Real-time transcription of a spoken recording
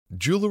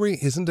Jewelry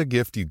isn't a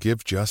gift you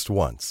give just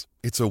once.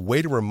 It's a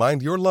way to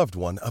remind your loved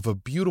one of a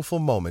beautiful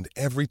moment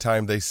every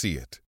time they see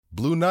it.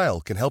 Blue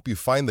Nile can help you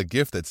find the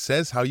gift that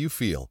says how you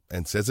feel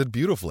and says it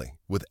beautifully,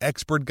 with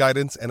expert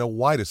guidance and a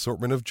wide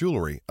assortment of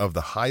jewelry of the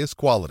highest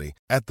quality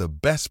at the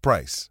best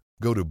price.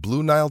 Go to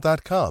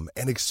BlueNile.com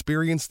and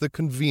experience the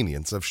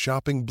convenience of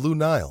shopping Blue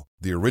Nile,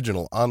 the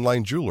original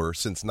online jeweler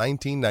since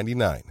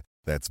 1999.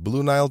 That's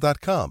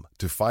BlueNile.com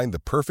to find the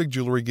perfect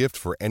jewelry gift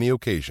for any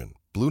occasion.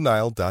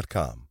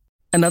 BlueNile.com.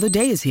 Another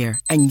day is here,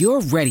 and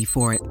you're ready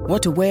for it.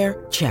 What to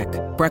wear? Check.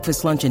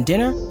 Breakfast, lunch, and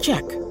dinner?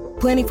 Check.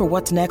 Planning for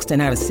what's next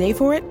and how to save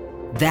for it?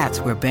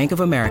 That's where Bank of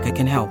America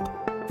can help.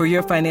 For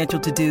your financial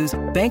to-dos,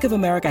 Bank of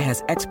America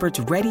has experts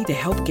ready to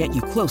help get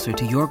you closer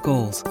to your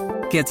goals.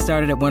 Get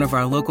started at one of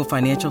our local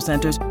financial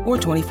centers or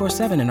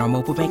 24/7 in our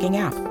mobile banking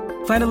app.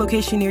 Find a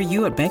location near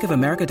you at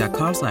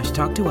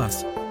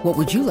bankofamerica.com/talktous. What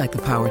would you like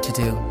the power to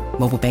do?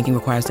 Mobile banking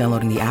requires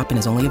downloading the app and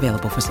is only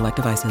available for select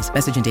devices.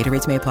 Message and data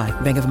rates may apply.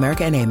 Bank of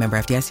America N.A., member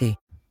FDIC.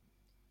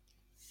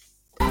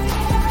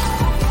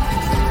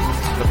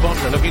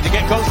 Lafondra looking to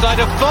get goal side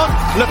of Font.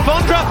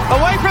 Lafondra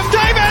away from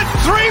David.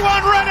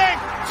 3-1 Reading.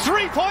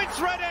 3 points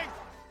Reading.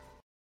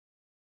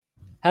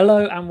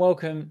 Hello and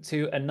welcome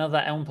to another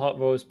Elm Park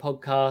Royals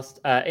podcast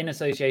in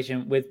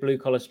association with Blue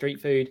Collar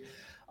Street Food.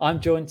 I'm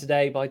joined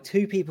today by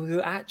two people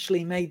who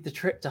actually made the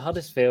trip to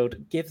Huddersfield.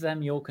 Give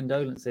them your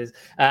condolences.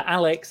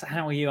 Alex,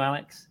 how are you,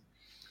 Alex?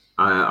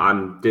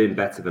 I'm doing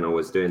better than I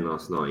was doing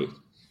last night.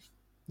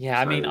 Yeah,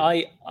 I mean,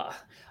 I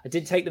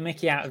did take the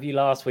mickey out of you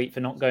last week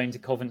for not going to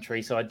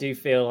Coventry, so I do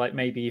feel like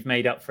maybe you've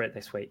made up for it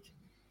this week.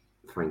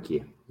 Thank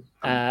you.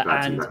 I'm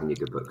glad to be back in your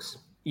good books.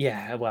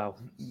 Yeah, well,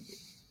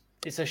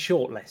 it's a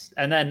short list.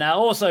 And then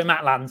also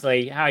Matt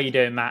Lansley. How are you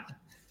doing, Matt?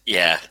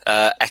 Yeah,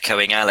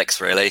 echoing Alex,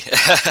 really.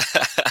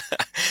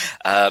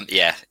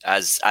 Yeah,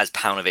 as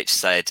Paunovic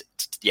said,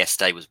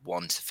 yesterday was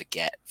one to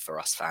forget for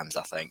us fans,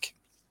 I think.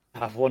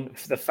 I've won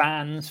for the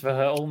fans, for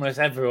almost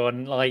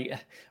everyone.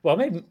 Well,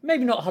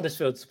 maybe not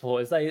Huddersfield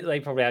supporters. They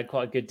probably had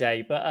quite a good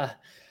day. But,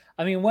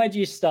 I mean, where do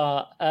you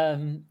start?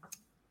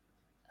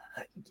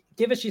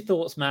 Give us your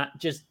thoughts, Matt.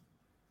 Just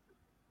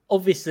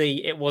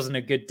obviously, it wasn't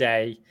a good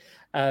day.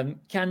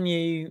 Can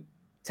you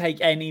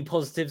take any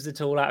positives at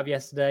all out of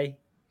yesterday?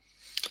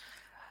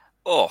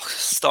 Oh,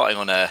 starting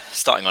on a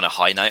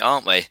high note,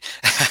 aren't we?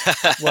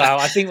 Well,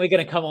 I think we're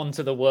going to come on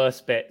to the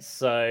worst bits,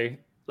 so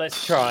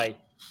let's try.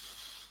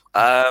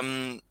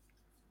 That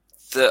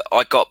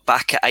I got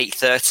back at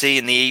 8:30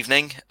 in the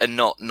evening and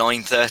not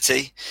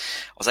 9:30. I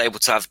was able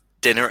to have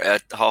dinner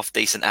at a half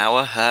decent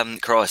hour.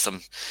 Christ,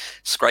 I'm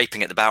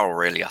scraping at the barrel,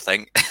 really, I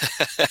think.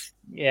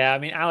 Yeah, I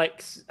mean,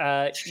 Alex,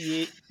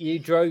 you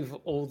drove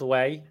all the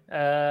way.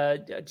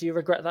 Do you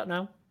regret that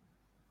now?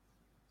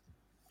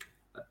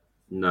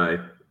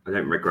 No, I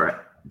don't regret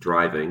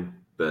driving,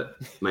 but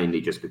mainly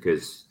just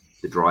because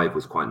the drive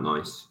was quite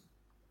nice.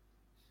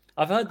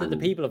 I've heard that the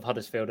people of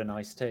Huddersfield are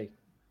nice too.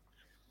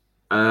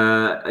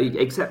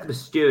 Except for the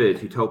steward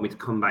who told me to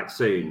come back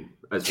soon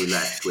as we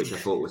left, which I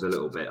thought was a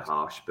little bit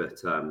harsh.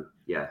 But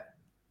yeah,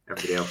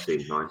 everybody else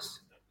seemed nice.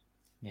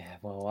 Yeah,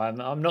 well,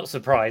 I'm not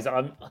surprised.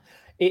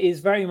 It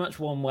is very much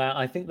one where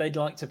I think they'd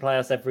like to play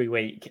us every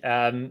week.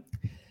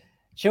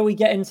 Shall we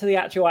get into the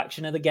actual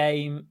action of the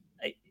game?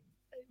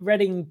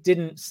 Reading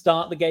didn't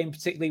start the game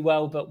particularly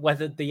well, but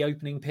weathered the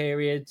opening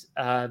period.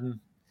 I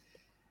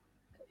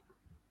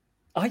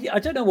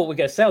don't know what we're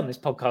going to say on this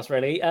podcast,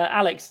 really.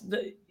 Alex,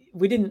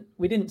 we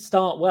didn't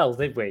start well,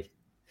 did we?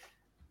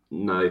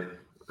 No,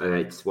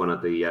 it's one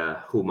of the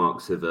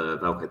hallmarks of a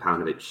Veljko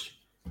Paunovic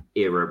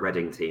era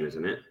Reading team,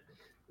 isn't it?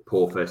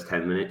 Poor first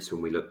 10 minutes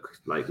when we look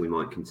like we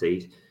might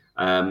concede.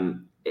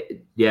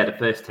 The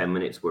first 10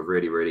 minutes were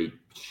really, really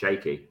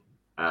shaky.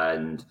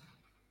 And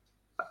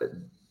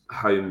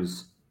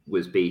Holmes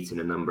was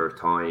beaten a number of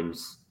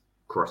times.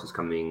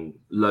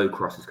 Low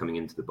crosses coming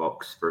into the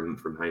box from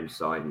Holmes'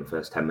 side in the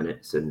first 10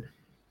 minutes. And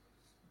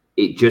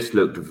it just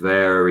looked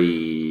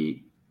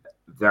very,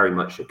 very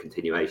much a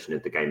continuation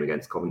of the game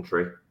against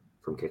Coventry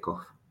from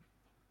kickoff.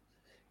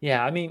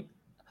 Yeah, I mean,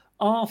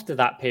 after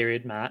that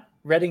period, Matt,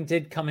 Reading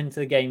did come into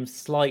the game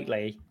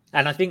slightly.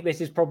 And I think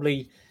this is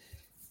probably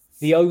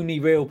the only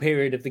real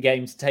period of the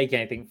game to take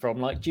anything from.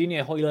 Like,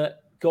 Junior Hoylett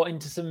got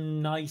into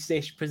some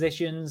nice-ish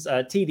positions.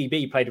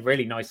 TDB played a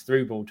really nice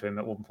through ball to him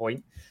at one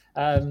point.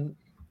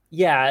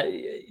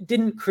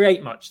 Didn't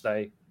create much,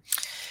 though.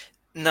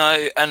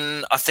 No,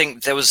 and I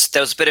think there was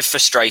a bit of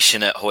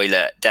frustration at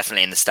Hoylett,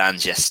 definitely in the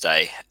stands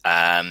yesterday.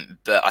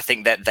 But I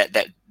think that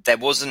there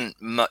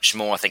wasn't much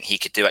more I think he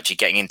could do actually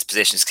getting into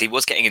positions, because he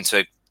was getting into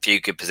a few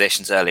good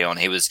positions early on.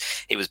 He was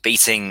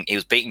beating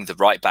the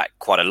right back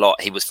quite a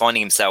lot. He was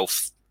finding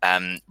himself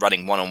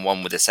running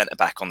one-on-one with the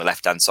centre-back on the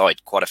left-hand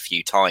side quite a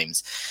few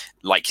times.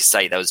 Like you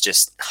say, there was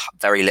just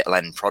very little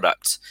end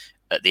product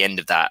at the end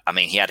of that. I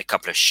mean, he had a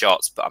couple of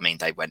shots, but I mean,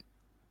 they went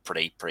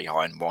pretty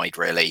high and wide,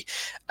 really.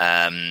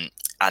 And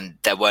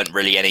there weren't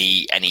really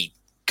any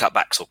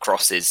cutbacks or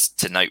crosses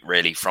to note,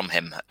 really, from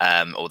him,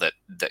 or that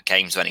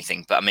came to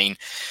anything. But I mean,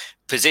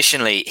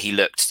 positionally, he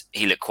looked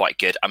quite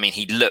good. I mean,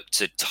 he looked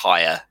to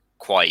tire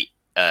quite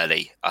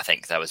early, I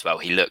think, though, as well.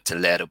 He looked a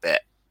little bit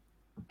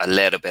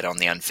on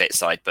the unfit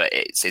side, but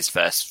it's his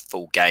first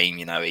full game.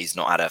 He's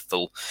not had a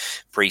full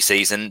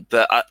pre-season.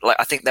 But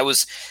I think there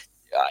was,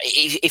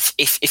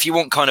 if you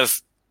want kind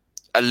of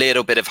a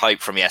little bit of hope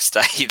from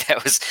yesterday, there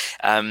was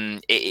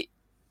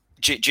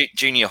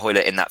Junior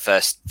Hoilett in that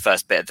first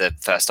bit of the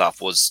first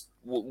half was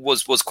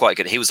quite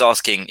good. He was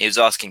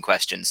asking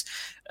questions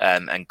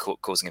and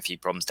causing a few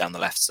problems down the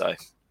left. So,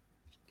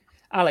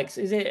 Alex,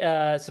 is it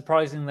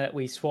surprising that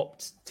we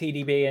swapped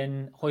TDB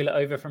and Hoilett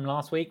over from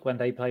last week when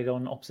they played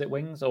on opposite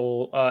wings,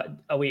 or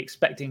are we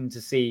expecting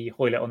to see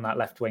Hoilett on that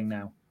left wing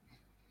now?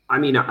 I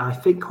mean, I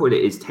think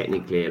Hoilett is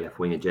technically a left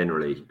winger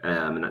generally,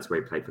 and that's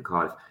where he played for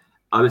Cardiff.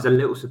 I was a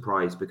little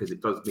surprised because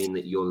it does mean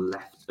that you're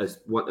left,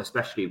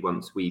 especially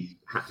once we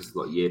had to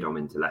slot Yiadom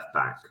into left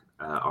back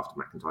after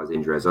McIntyre's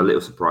injury. I was a little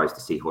surprised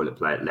to see Hoilett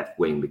play at left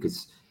wing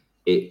because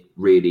it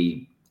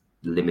really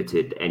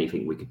limited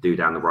anything we could do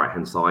down the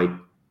right-hand side.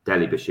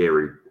 Dele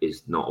Bashiru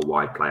is not a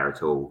wide player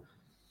at all,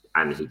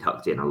 and he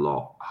tucked in a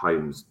lot.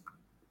 Holmes,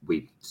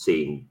 we've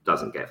seen,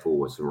 doesn't get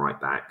forwards from right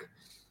back.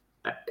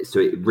 So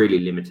it really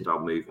limited our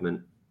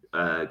movement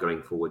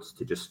going forwards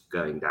to just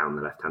going down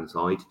the left-hand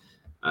side.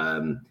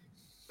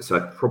 So I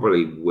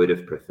probably would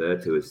have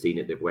preferred to have seen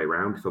it the other way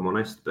around, if I'm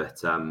honest.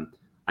 But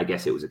I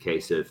guess it was a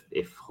case of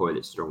if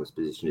Hoylett's strongest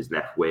position is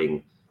left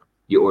wing,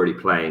 you're already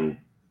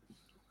playing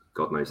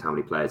God knows how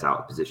many players out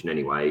of position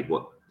anyway.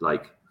 What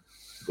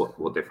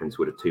difference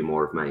would a two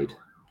more have made?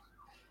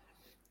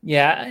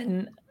 Yeah,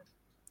 and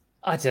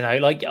I don't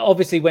know.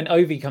 Obviously, when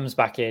Ovi comes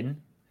back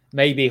in,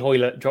 maybe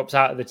Hoilett drops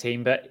out of the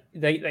team, but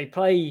they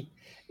play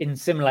in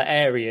similar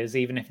areas,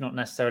 even if not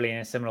necessarily in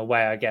a similar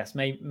way, I guess.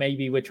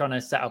 Maybe we're trying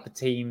to set up a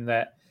team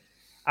that,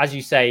 as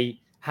you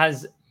say,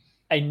 has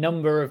a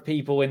number of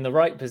people in the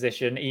right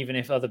position, even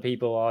if other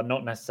people are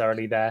not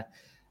necessarily there.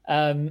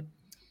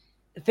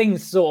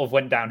 Things sort of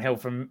went downhill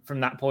from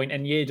that point,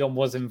 and Yiadom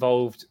was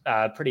involved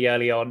pretty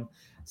early on.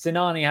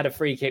 Sinani had a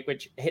free kick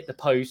which hit the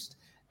post,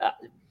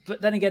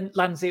 but then again,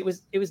 Lansey, it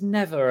was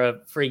never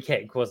a free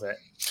kick, was it?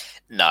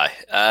 No.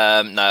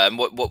 And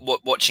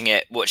watching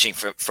it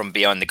from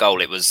behind the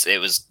goal, it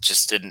was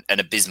just an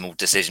abysmal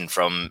decision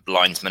from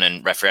linesman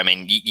and referee. I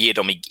mean,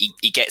 Yiadom,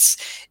 he gets,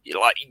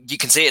 like, you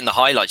can see it in the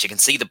highlights. You can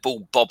see the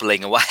ball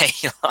bobbling away.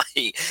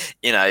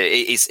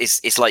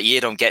 It's like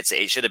Yiadom gets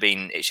it. It should have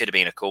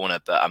been a corner,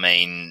 but I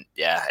mean,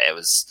 yeah, it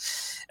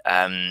was.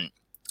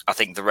 I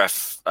think the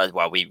ref.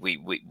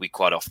 We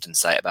quite often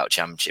say it about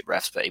Championship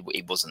refs, but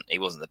he wasn't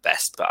the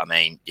best. But I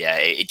mean, yeah,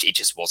 it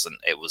just wasn't.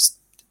 It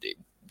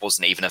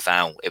wasn't even a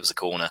foul. It was a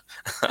corner.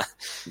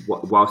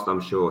 Whilst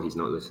I'm sure he's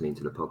not listening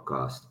to the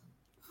podcast,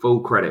 full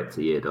credit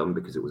to Yiadom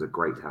because it was a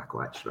great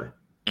tackle, actually.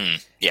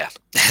 Yeah.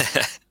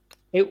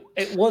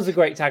 It was a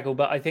great tackle,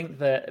 but I think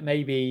that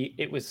maybe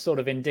it was sort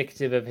of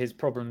indicative of his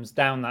problems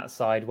down that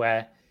side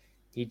where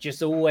he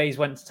just always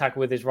went to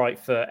tackle with his right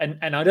foot. And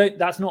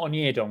that's not on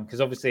Yiadom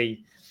because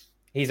obviously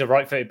he's a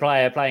right-footed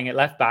player playing at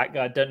left back.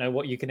 I don't know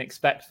what you can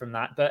expect from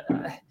that. But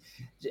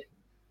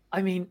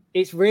I mean,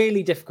 it's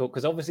really difficult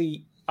because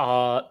obviously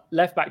our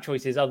left back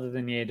choices other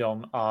than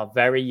Yiadom are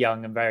very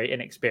young and very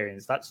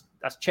inexperienced. That's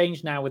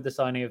changed now with the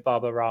signing of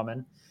Baba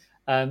Rahman.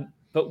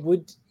 But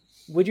would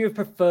you have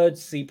preferred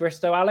to see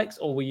Bristow, Alex,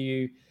 or were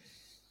you?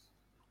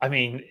 I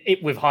mean,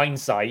 with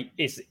hindsight,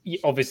 it's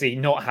obviously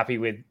not happy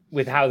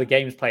with how the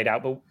game's played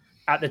out. But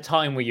at the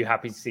time, were you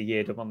happy to see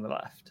Yiadom on the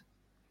left?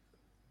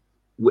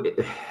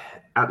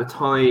 At the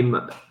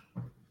time,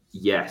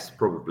 yes,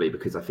 probably,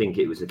 because I think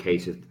it was a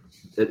case of,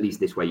 at least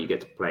this way you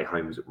get to play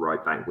Holmes at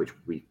right back, which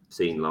we've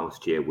seen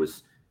last year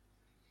was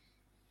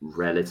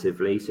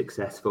relatively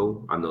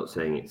successful. I'm not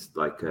saying it's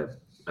like a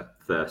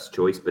first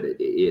choice, but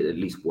it at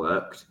least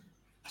worked.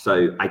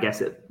 So I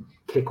guess at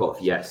kickoff,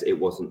 yes, it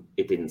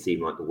didn't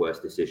seem like the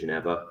worst decision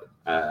ever.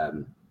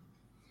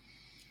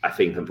 I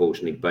think,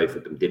 unfortunately, both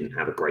of them didn't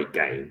have a great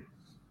game.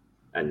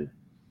 And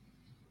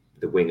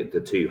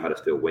the two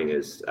Huddersfield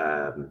wingers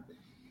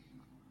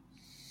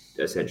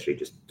essentially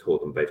just tore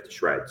them both to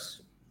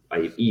shreds,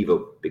 either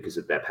because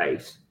of their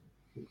pace,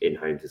 in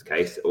Holmes'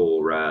 case,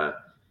 or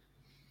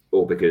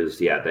because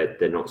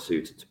they're not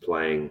suited to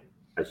playing,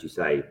 as you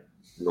say,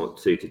 not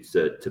suited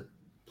to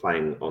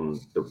playing on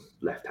the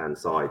left-hand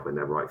side when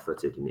they're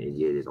right-footed in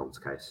Yiadom's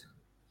case.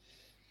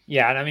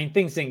 Yeah, and I mean,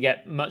 things didn't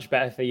get much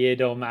better for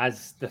Yiadom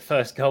as the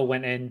first goal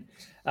went in.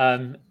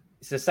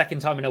 It's the second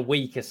time in a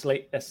week a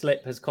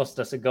slip has cost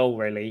us a goal,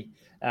 really.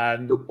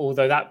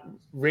 Although that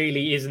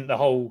really isn't the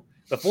whole...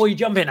 Before you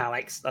jump in,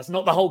 Alex, that's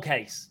not the whole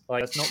case.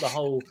 That's not the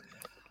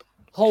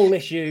whole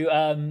issue.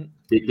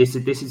 This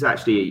is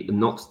actually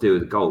not to do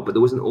with the goal, but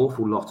there was an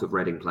awful lot of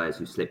Reading players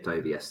who slipped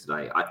over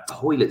yesterday.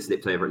 Hoilett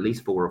slipped over at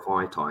least 4 or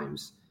 5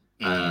 times.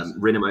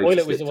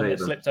 Hoilett was the one that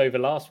slipped over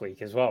last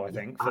week as well, I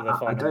think, for the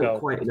final goal. I don't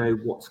quite know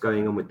what's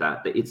going on with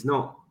that. It's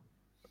not...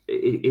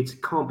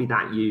 It can't be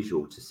that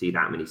usual to see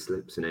that many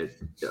slips in it.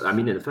 I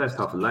mean, in the first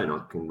half alone, I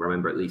can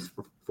remember at least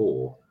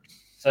 4.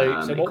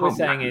 So what we're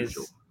saying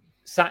is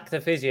sack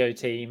the physio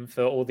team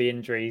for all the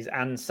injuries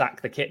and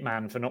sack the kit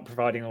man for not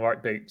providing the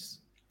right boots.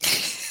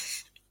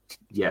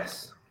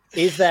 Yes.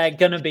 Is there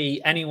going to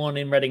be anyone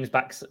in Reading's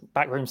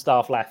backroom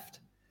staff left?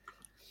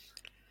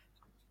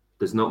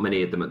 There's not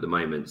many of them at the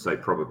moment, so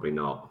probably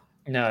not.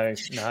 No.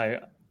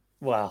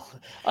 Well,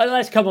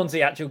 let's come on to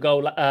the actual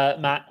goal,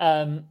 Matt.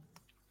 So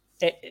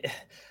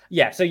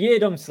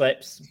Yiadom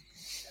slips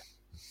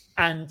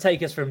and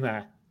take us from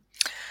there.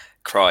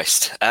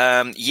 Christ.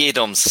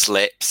 Yiadom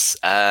slips,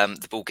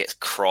 the ball gets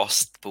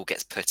crossed, the ball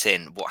gets put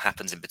in. What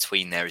happens in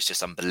between there is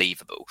just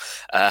unbelievable.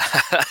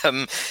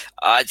 It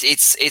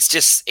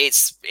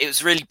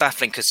was really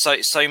baffling because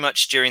so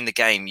much during the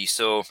game you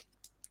saw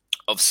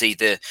obviously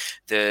the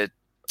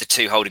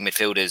two holding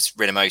midfielders,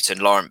 Rinomhota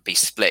and Laurent, be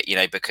split,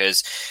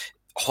 because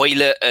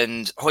Hoylett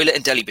and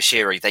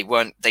Dele-Bashiru, they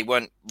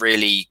weren't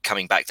really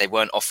coming back. They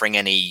weren't offering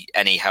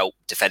any help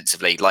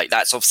defensively. Like,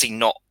 that's obviously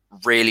not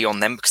really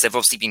on them because they've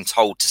obviously been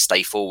told to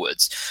stay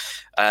forwards.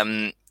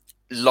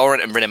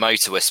 Laurent and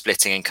Rinomhota were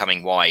splitting and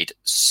coming wide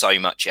so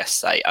much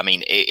yesterday. I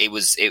mean, it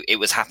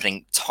was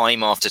happening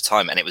time after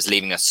time, and it was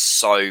leaving us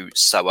so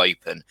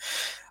open.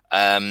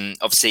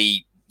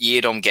 Obviously,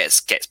 Yiadom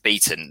gets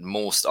beaten,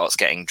 Moore starts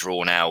getting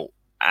drawn out,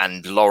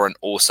 and Laurent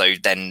also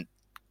then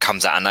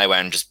comes out of nowhere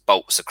and just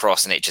bolts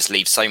across, and it just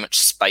leaves so much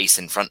space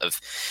in front of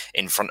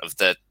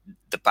the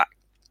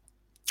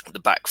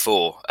back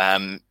four.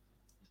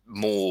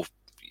 Moore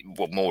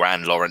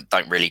and Laurent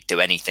don't really do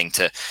anything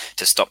to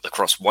stop the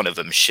cross. One of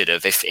them should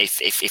have.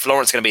 If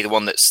Laurent's going to be the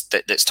one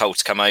that's told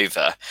to come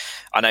over,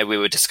 I know we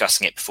were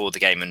discussing it before the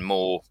game, and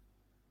Moore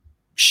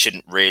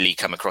shouldn't really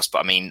come across.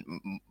 But I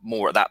mean,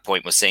 Moore at that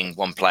point was seeing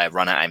one player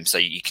run at him, so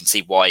you can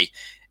see why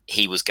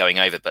he was going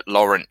over. But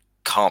Laurent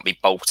can't be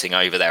bolting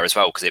over there as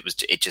well because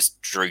it just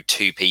drew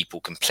two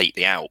people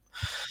completely out.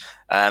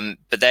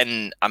 But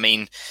then, I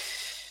mean,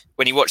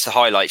 when you watch the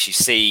highlights, you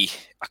see,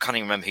 I can't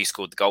even remember who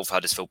scored the goal for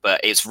Huddersfield,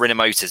 but it's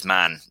Rinomhota's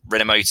man.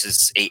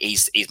 Rinomhota's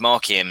he's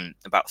marking him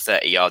about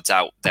 30 yards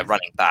out. They're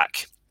running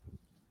back.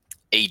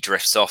 He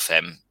drifts off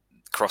him.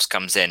 Cross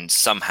comes in.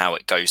 Somehow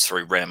it goes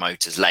through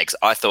Rinomhota's legs.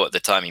 I thought at the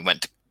time he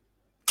went to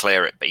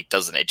clear it, but he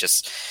doesn't.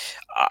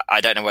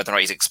 I don't know whether or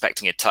not he's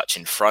expecting a touch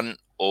in front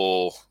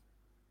or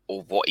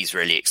what he's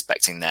really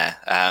expecting there.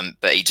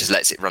 But he just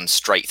lets it run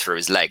straight through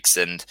his legs,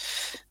 and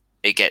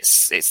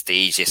it's the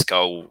easiest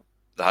goal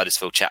the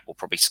Huddersfield chap will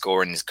probably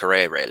score in his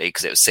career, really,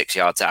 because it was 6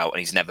 yards out and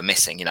he's never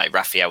missing.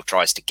 Raphael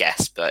tries to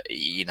guess, but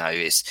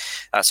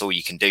that's all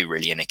you can do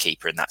really in a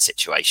keeper in that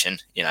situation.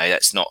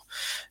 That's not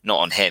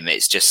on him. It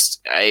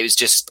was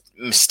just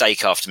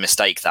mistake after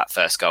mistake, that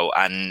first goal,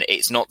 and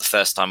it's not the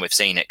first time we've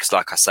seen it. Because,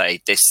 like I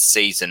say, this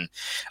season,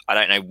 I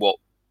don't know what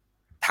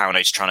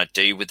Pauno's trying to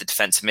do with the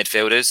defensive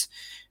midfielders,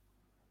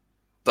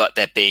 but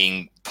they're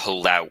being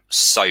pulled out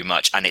so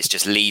much, and it's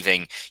just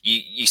leaving.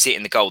 You see it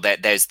in the goal.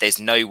 There's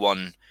no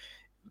one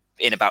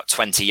in about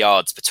 20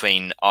 yards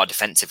between our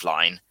defensive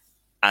line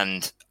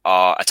and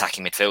our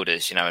attacking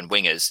midfielders, and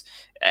wingers.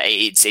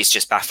 It's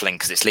just baffling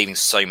because it's leaving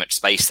so much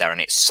space there, and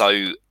it's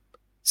so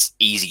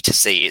easy to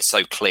see. It's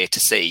so clear to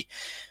see,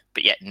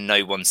 but yet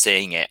no one's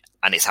seeing it,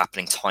 and it's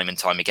happening time and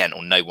time again,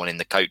 or no one in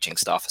the coaching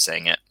staff are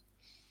seeing it.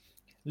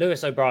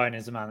 Lewis O'Brien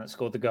is the man that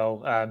scored the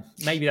goal.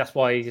 Maybe that's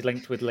why he's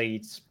linked with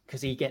Leeds,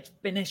 because he gets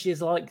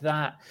finishes like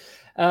that.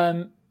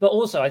 But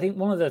also, I think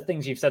one of the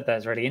things you've said there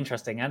is really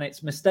interesting, and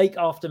it's mistake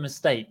after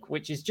mistake,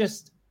 which is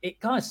just, it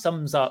kind of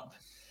sums up,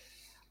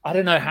 I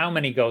don't know how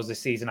many goals this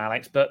season,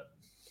 Alex, but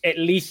at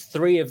least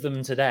 3 of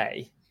them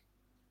today.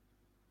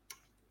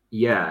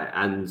 Yeah,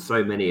 and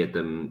so many of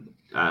them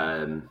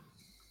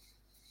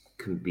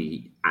can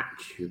be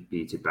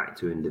attributed back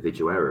to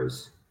individual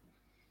errors.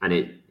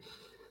 And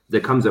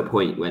there comes a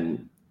point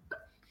when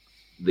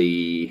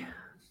the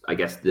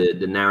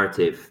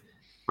narrative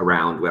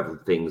around whether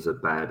things are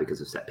bad because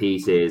of set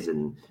pieces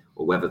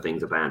or whether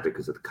things are bad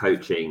because of the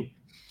coaching,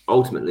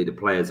 ultimately the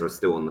players are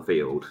still on the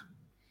field.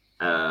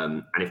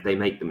 And if they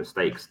make the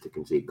mistakes to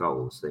concede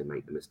goals, they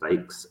make the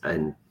mistakes.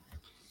 And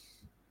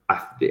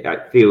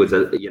it feels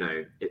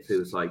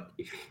like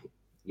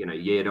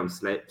Yiadom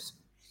slips,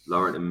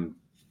 Laurent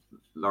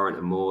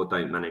and Moore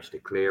don't manage to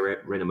clear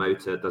it.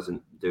 Rinomhota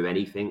doesn't do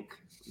anything,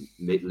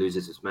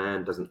 loses his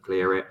man, doesn't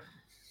clear it.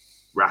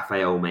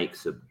 Raphael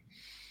makes a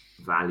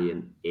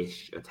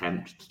valiant-ish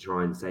attempt to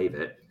try and save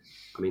it.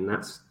 I mean,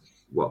 that's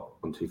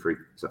what, 1, 2, 3,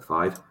 is that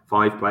 5?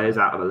 5 players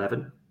out of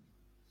 11.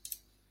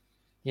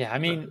 Yeah, I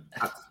mean,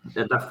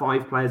 that's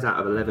 5 players out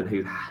of 11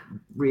 who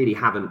really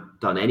haven't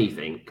done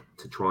anything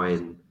to try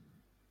and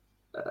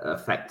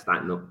affect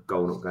that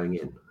goal not going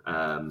in.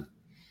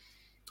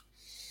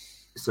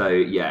 So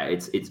yeah,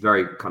 it's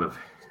very kind of,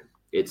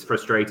 it's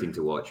frustrating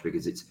to watch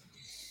because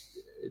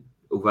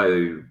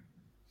although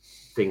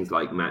things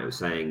like Matt was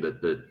saying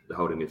that the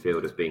holding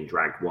midfield is being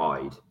dragged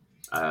wide,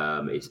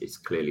 it's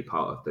clearly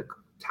part of the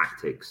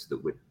tactics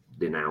that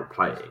they're now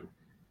playing.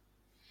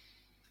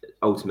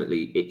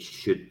 Ultimately, we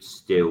should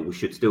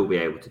still be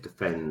able to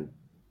defend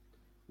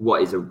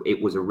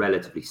it was a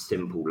relatively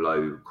simple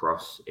low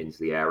cross into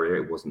the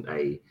area. It wasn't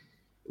a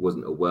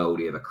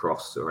worldie of a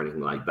cross or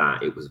anything like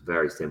that. It was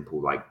very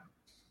simple, like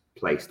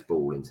placed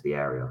ball into the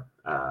area.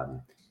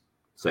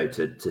 So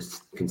to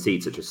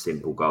concede such a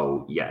simple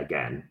goal yet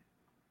again,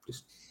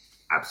 just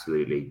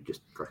absolutely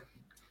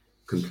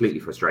completely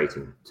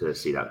frustrating to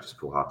see that just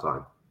before half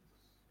time.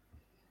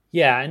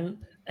 Yeah,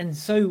 and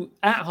so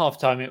at half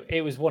time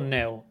it was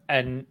 1-0,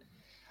 and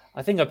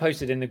I think I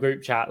posted in the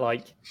group chat,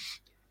 like,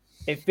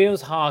 it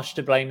feels harsh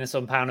to blame this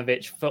on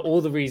Paunovic for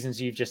all the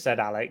reasons you've just said,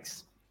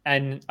 Alex.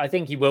 And I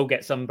think he will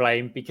get some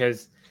blame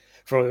because,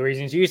 for all the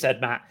reasons you said,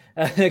 Matt,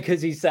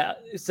 because he set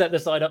the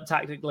side up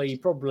tactically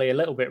probably a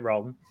little bit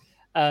wrong.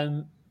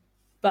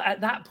 But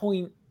at that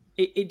point,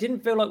 it didn't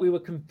feel like we were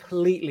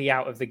completely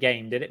out of the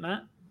game, did it,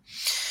 Matt?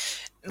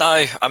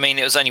 No, I mean,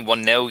 it was only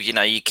 1-0. You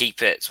know, you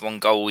keep it. It's one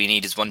goal all you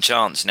need is one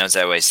chance, as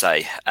they always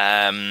say.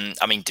 I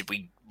mean, did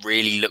we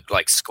really look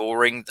like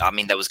scoring? I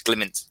mean, there was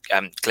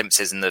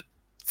glimpses in the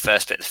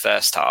first bit of the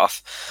first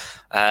half.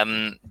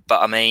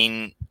 But, I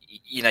mean,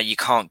 you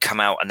can't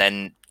come out and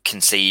then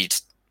concede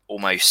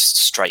almost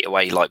straight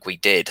away like we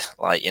did.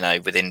 Like,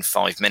 within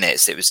 5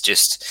 minutes, it was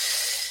just...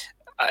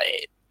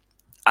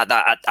 At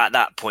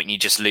that point, you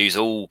just lose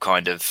all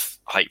kind of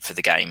hope for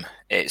the game.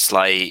 It's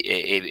like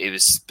it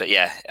was, but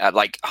yeah, at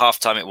like half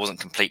time, it wasn't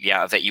completely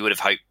out of it. You would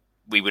have hoped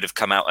we would have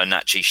come out and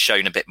actually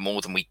shown a bit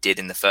more than we did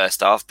in the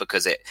first half,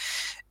 because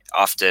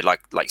after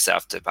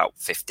about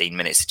 15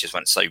 minutes, it just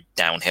went so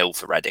downhill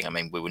for Reading. I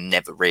mean, we were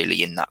never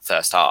really in that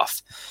first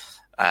half.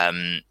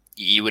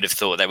 You would have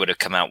thought they would have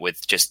come out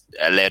with just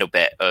a little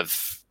bit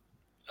of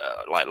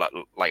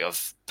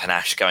of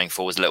panache going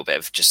forward, a little bit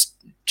of just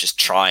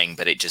trying,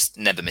 but it just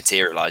never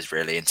materialised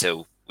really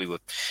until we were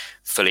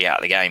fully out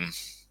of the game.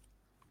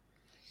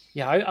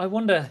 Yeah, I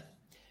wonder.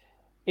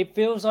 It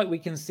feels like we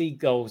can see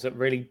goals at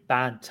really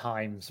bad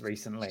times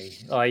recently.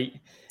 Like,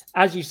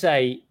 as you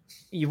say,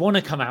 you want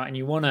to come out and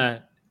you want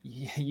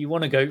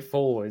to go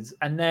forwards,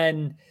 and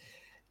then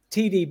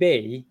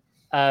TDB,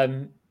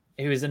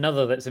 who is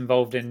another that's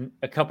involved in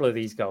a couple of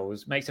these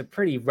goals, makes a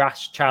pretty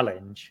rash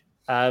challenge.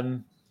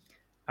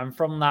 And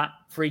from that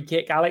free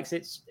kick, Alex,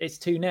 it's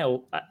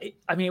 2-0.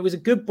 I mean, it was a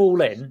good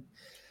ball in.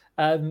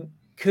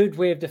 Could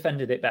we have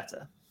defended it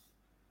better?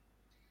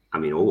 I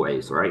mean,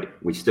 always, right?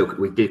 We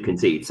did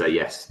concede, so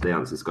yes, the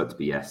answer's got to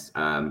be yes.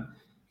 So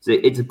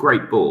it's a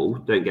great ball.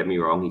 Don't get me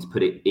wrong. He's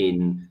put it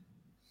in.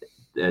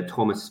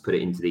 Thomas has put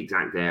it into the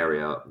exact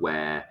area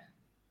where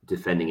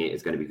defending it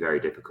is going to be very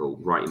difficult,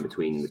 right in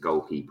between the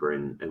goalkeeper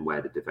and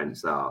where the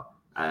defence are.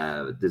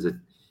 There's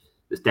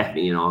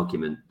definitely an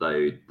argument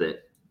though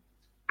that,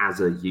 as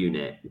a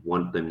unit,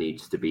 one of them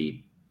needs to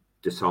be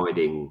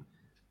deciding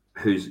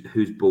whose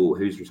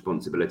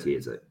responsibility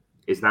is it.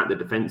 Is that the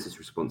defence's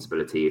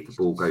responsibility if the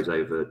ball goes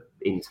over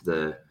into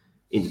the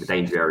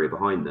danger area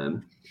behind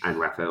them and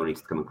Raphael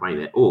needs to come and claim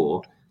it,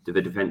 or do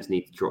the defence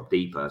need to drop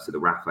deeper so that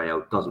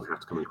Raphael doesn't have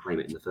to come and claim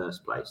it in the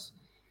first place?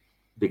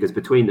 Because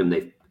between them,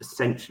 they've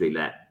essentially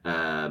let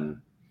I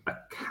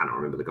cannot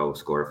remember the goal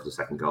scorer for the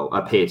second goal,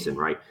 Pearson,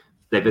 right?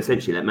 They've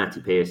essentially let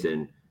Matty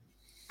Pearson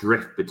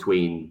drift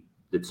between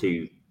the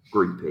two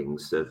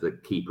groupings of the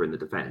keeper and the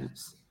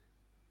defence,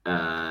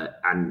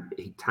 and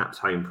he taps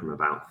home from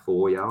about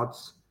 5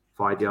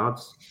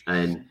 yards,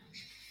 and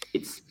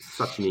it's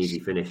such an easy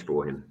finish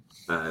for him,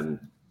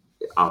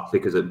 partly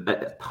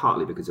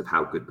because of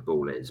how good the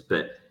ball is.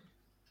 But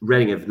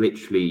Reading have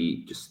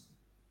literally just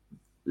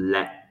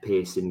let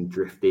Pearson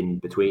drift in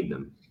between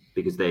them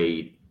because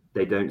they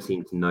don't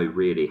seem to know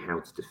really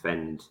how to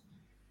defend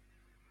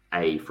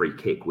a free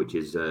kick, which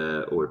is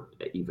or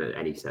even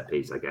any set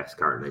piece, I guess.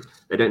 Currently,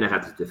 they don't know how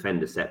to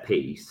defend a set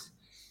piece,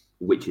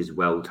 which is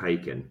well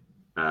taken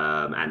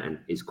and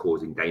is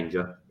causing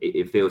danger.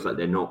 It feels like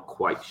they're not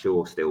quite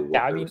sure still what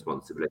their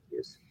responsibility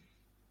is.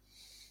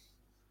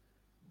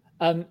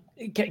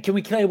 Can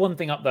we clear one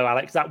thing up though,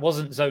 Alex? That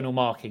wasn't zonal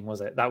marking,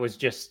 was it? That was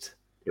just.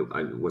 It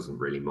wasn't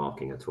really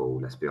marking at all.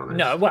 Let's be honest.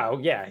 No, well,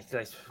 yeah.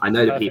 I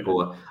know that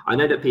people.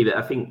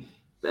 I think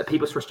that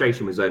people's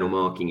frustration with zonal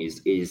marking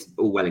is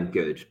all well and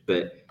good,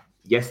 but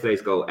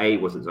yesterday's goal, A,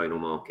 wasn't zonal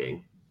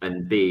marking,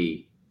 and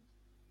B,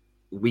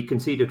 we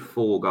conceded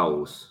 4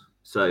 goals.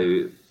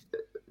 So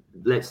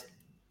let's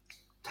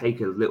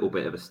take a little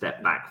bit of a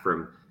step back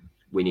from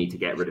we need to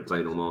get rid of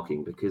zonal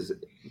marking, because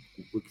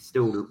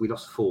we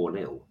lost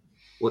 4-0.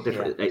 What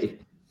difference? Yeah.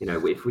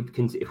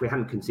 If we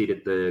hadn't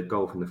conceded the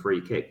goal from the free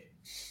kick,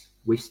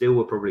 we still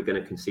were probably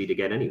going to concede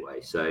again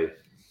anyway. So.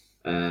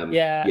 I'm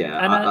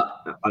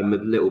a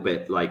little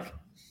bit lost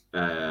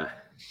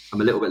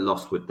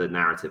with the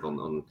narrative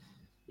on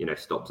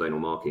stop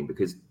zonal marking,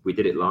 because we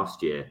did it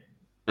last year,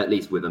 at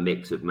least with a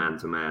mix of man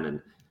to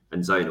man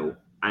and zonal,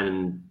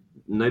 and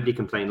nobody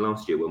complained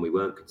last year when we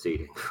weren't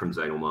conceding from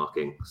zonal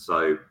marking.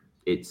 So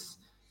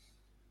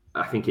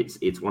I think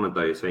it's one of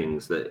those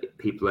things that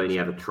people only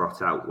ever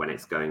trot out when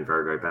it's going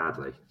very, very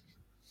badly.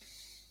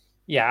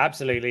 Yeah,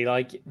 absolutely.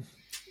 Like,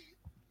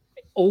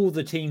 all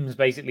the teams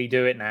basically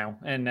do it now,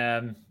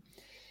 and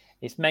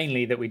it's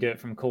mainly that we do it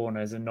from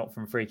corners and not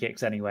from free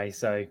kicks anyway.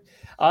 So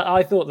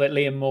I thought that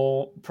Liam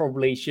Moore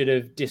probably should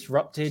have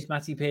disrupted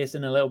Matty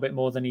Pearson a little bit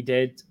more than he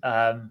did.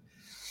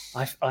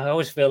 I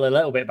always feel a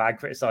little bit bad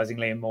criticizing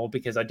Liam Moore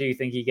because I do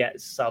think he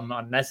gets some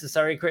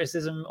unnecessary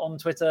criticism on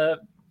Twitter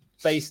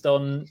based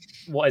on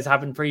what has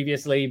happened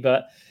previously,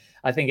 but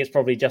I think it's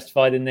probably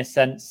justified in this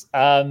sense.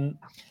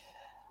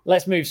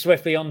 Let's move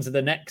swiftly on to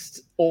the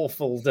next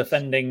awful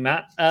defending,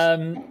 Matt.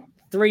 3-0.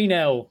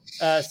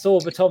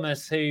 Sorba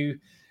Thomas, who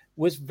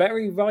was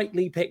very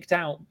rightly picked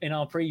out in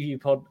our preview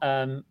pod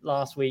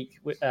last week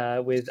with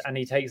and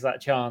he takes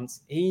that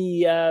chance.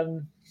 He,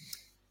 I've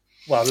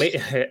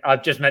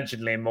just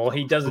mentioned Liam Moore.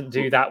 He doesn't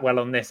do that well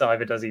on this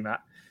either, does he, Matt?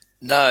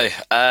 No,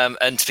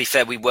 and to be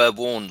fair, we were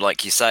warned,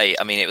 like you say.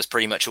 I mean, it was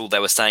pretty much all they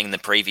were saying in the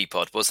preview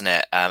pod, wasn't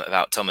it?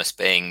 About Thomas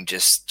being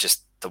just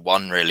the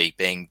one, really,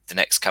 being the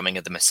next coming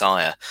of the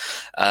Messiah.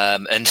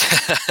 And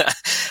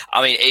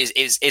I mean,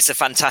 it's a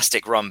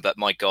fantastic run, but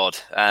my God,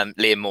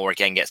 Liam Moore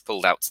again gets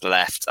pulled out to the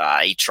left.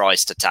 He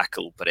tries to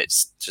tackle, but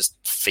it's just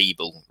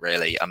feeble,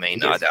 really. I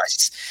mean, Moore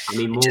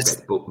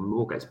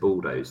gets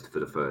bulldozed for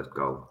the first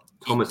goal.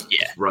 Thomas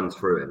just runs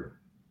through him.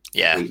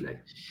 Completely.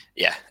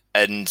 Yeah.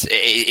 And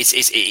it's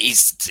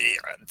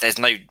there's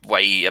no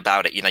way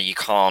about it. You know, you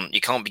can't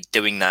be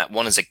doing that.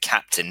 One as a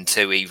captain,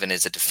 two even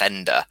as a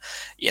defender.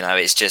 You know,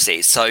 it's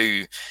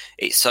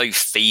so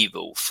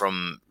feeble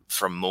from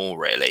Moore,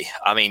 really.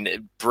 I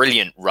mean,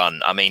 brilliant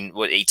run. I mean,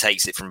 he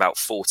takes it from about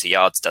 40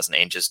 yards, doesn't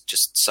he? And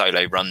just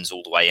solo runs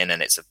all the way in,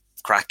 and it's a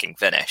cracking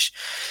finish.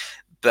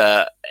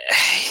 But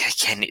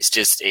again, it's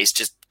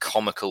just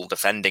comical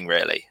defending,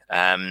 really.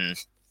 And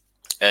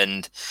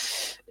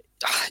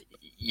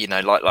you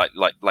know, like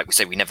we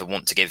said, we never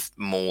want to give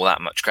Moore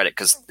that much credit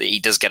because he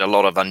does get a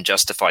lot of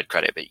unjustified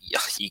credit. But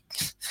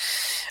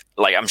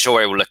I'm sure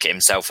he will look at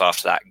himself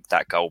after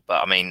that goal.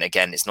 But I mean,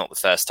 again, it's not the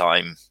first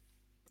time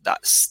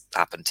that's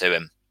happened to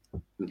him.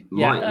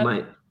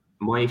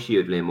 My issue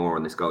with Liam Moore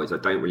on this goal is I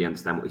don't really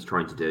understand what he's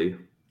trying to do.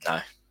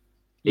 No.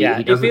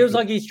 It feels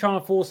like he's trying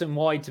to force him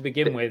wide to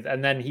begin with,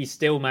 and then he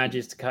still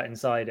manages to cut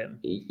inside him.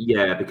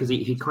 Yeah, because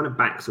he kind of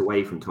backs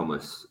away from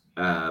Thomas.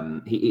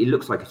 He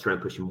looks like he's trying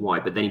to push him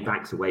wide, but then he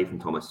backs away from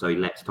Thomas, so he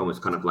lets Thomas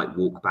kind of like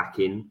walk back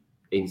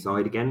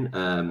inside again.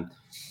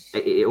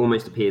 It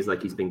almost appears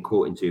like he's been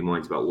caught in two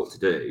minds about what to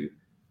do.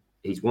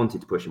 He's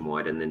wanted to push him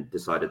wide and then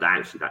decided that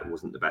actually that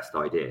wasn't the best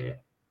idea.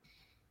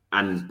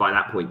 And by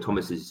that point,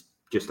 Thomas is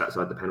just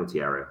outside the penalty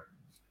area.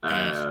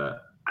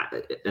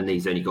 And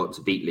he's only got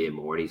to beat Liam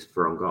Moore and he's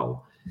for on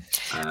goal.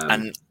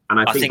 And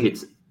I think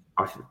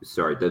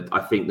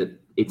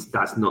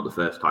that's not the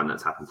first time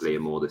that's happened to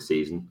Liam Moore this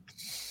season.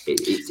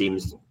 It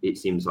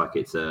seems like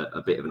it's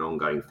a bit of an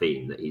ongoing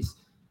theme that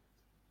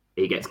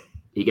he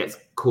gets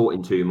caught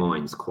in two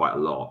minds quite a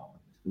lot,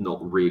 not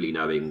really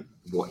knowing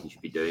what he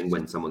should be doing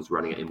when someone's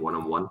running at him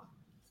one-on-one,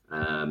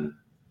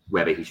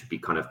 whether he should be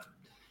kind of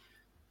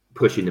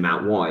pushing them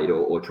out wide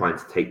or trying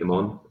to take them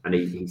on. And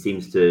he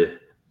seems to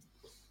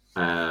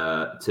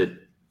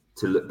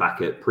look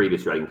back at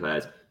previous Reading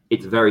players.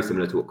 It's very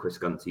similar to what Chris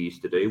Gunter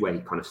used to do, where he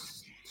kind of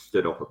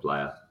stood off a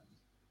player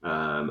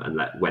and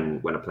let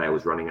when a player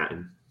was running at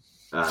him.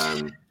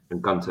 And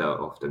Gunter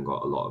often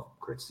got a lot of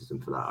criticism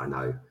for that, I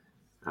know,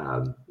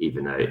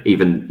 even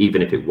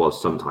if it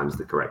was sometimes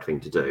the correct thing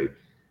to do.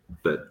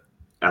 But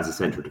as a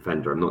central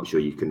defender, I'm not sure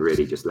you can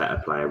really just let a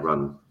player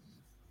run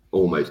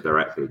almost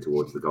directly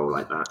towards the goal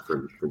like that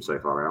from so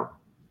far out.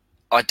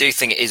 I do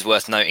think it is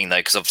worth noting, though,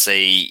 because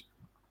obviously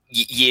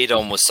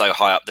Yiadom was so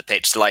high up the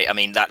pitch late. I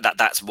mean,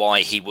 that's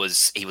why he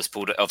was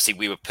pulled. Obviously,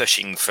 we were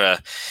pushing for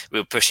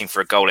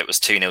a goal. It was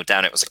 2-0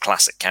 down. It was a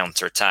classic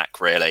counter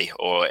attack, really.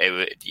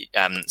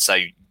 So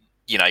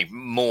you know,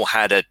 Moore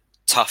had a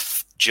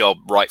tough job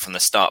right from the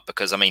start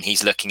because I mean,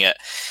 he's looking at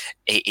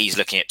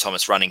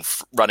Thomas running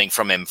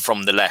from him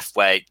from the left,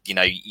 where you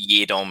know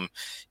Yiadom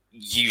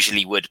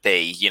usually would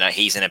be. You know,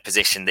 he's in a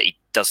position that he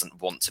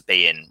doesn't want to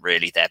be in,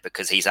 really, there,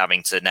 because he's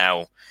having to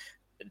now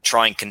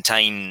try and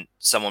contain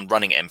someone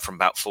running at him from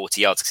about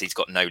 40 yards because he's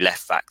got no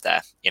left back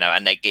there, you know,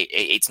 and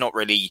it's not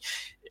really.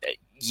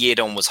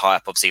 Yiadom was high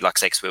up, obviously, like I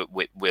say,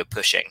 because we're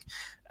pushing,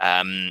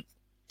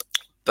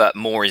 but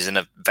Moore is in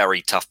a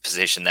very tough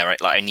position there. Right?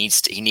 Like he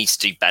needs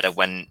to do better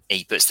when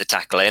he puts the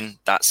tackle in.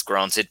 That's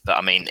granted, but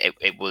I mean,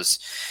 it was,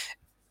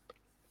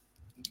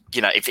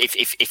 you know,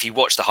 if you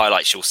watch the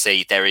highlights, you'll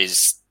see there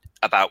is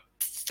about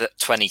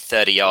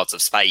 20-30 yards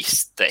of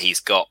space that he's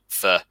got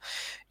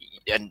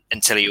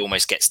until he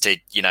almost gets to,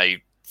 you know,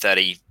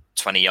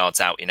 30-20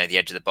 yards out, you know, the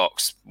edge of the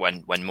box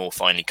when Moore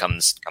finally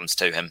comes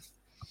to him.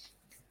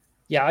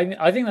 Yeah,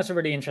 I think that's a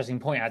really interesting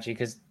point, actually,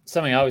 because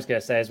something I was going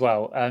to say as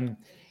well.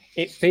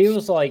 It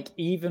feels like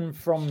even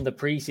from the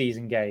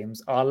preseason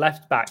games, our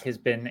left back has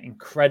been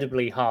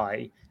incredibly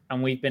high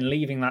and we've been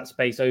leaving that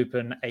space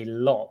open a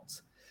lot.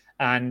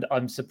 And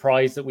I'm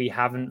surprised that we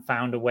haven't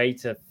found a way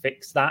to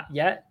fix that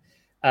yet.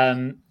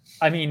 I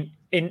mean,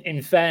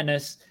 in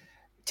fairness,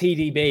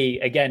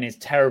 TDB, again, is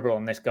terrible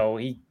on this goal.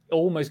 He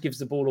almost gives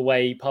the ball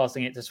away,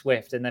 passing it to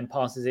Swift, and then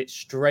passes it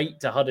straight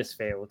to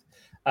Huddersfield.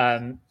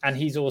 And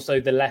he's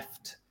also the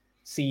left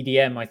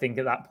CDM, I think,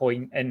 at that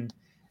point. And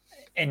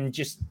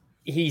just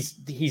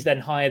he's then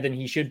higher than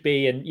he should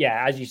be. And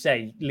yeah, as you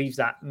say, leaves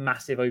that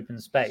massive open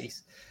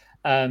space.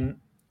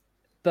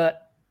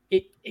 But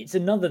it's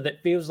another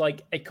that feels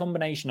like a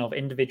combination of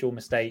individual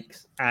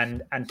mistakes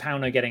and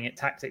Towner getting it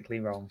tactically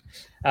wrong.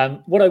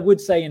 What I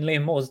would say in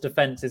Liam Moore's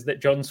defense is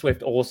that John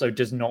Swift also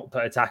does not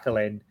put a tackle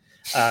in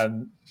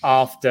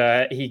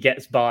after he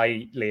gets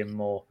by Liam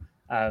Moore.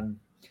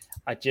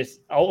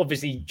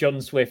 Obviously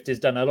John Swift has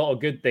done a lot of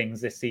good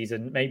things this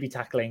season. Maybe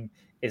tackling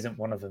isn't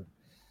one of them.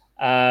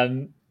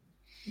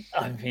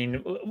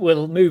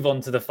 We'll move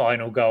on to the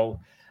final goal.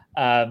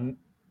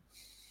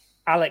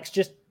 Alex,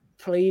 just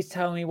please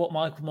tell me what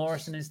Michael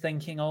Morrison is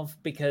thinking of,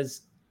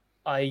 because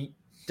I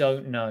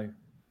don't know.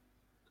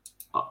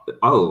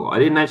 I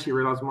didn't actually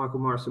realise Michael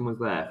Morrison was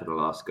there for the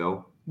last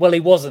goal. Well, he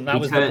wasn't. That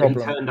was the problem.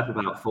 He turned up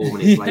about 4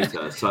 minutes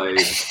later. So, it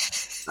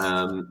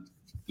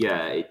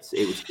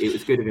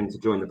was good of him to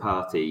join the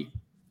party,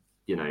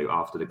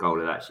 after the goal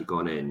had actually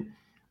gone in.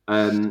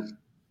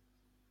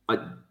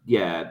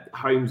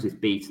 Holmes is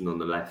beaten on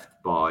the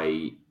left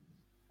by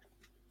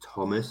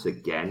Thomas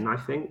again, I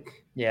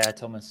think. Yeah,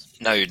 Thomas.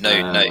 No,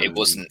 it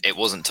wasn't. It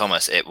wasn't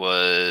Thomas. It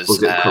was.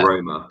 Was it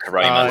Koroma?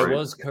 Koroma. It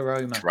was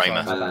Koroma.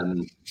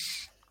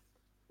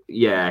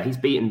 He's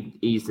beaten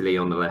easily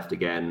on the left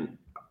again.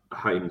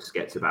 Holmes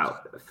gets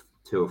about a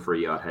 2 or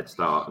 3 yard head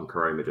start, and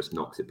Koroma just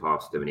knocks it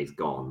past him, and he's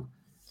gone.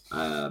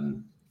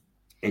 And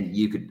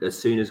you could, as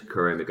soon as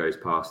Koroma goes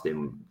past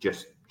him,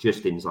 just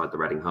inside the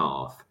Reading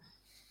half,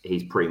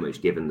 he's pretty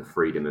much given the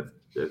freedom of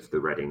the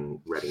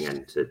Reading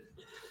end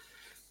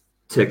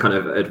to kind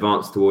of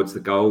advance towards the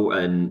goal.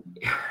 And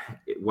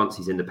once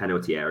he's in the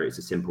penalty area, it's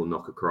a simple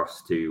knock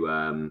across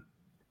to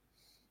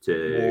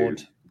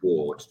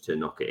Ward to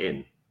knock it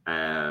in.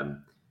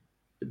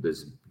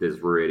 There's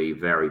really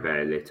very,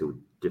 very little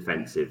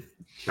defensive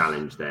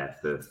challenge there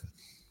for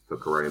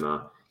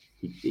Koroma.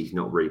 He's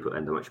not really put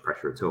under much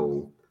pressure at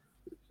all.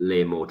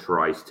 Liam Moore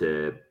tries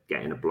to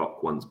get in a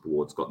block once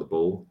Ward's got the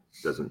ball.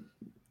 Doesn't,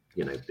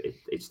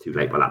 it's too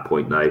late by that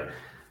point though.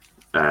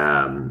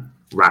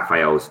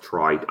 Raphael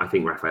tries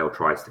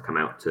to come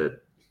out to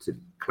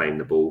claim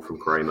the ball from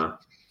Koroma.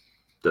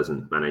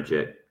 Doesn't manage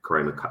it.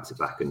 Koroma cuts it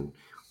back, and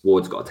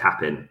Ward's got a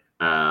tap in.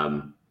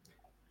 And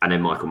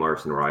then Michael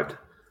Morrison arrived.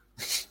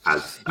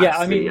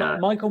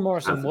 Michael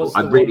Morrison was.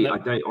 I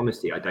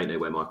don't know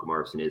where Michael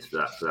Morrison is for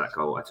that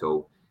goal at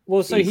all.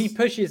 Well, so he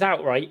pushes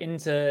out right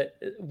into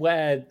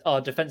where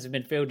our defensive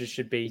midfielders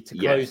should be to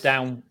close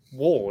down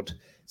Ward.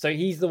 So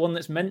he's the one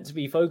that's meant to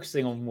be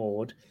focusing on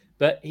Ward,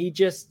 but he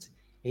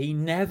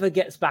never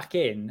gets back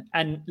in.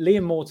 And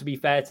Liam Moore, to be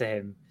fair to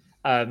him,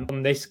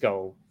 on this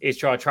goal, is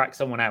trying to track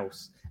someone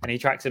else, and he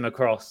tracks him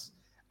across.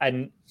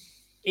 And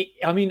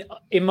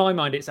in my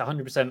mind, it's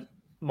 100%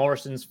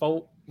 Morrison's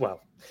fault.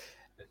 Well,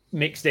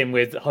 mixed in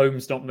with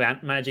Holmes not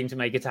managing to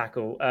make a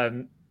tackle.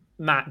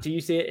 Matt, do you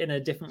see it in a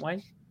different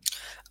way?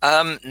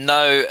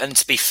 No, and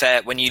to be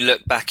fair, when you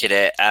look back at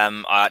it,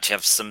 I actually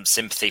have some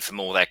sympathy for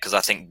Moore there, because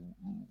I think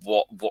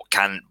what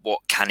can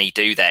he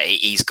do there?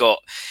 He's got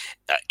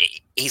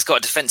a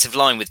defensive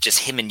line with just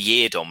him and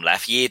Yeardom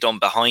left. Yeardom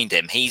behind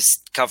him.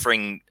 He's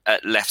covering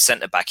at left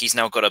centre back. He's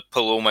now got to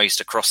pull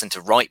almost across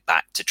into right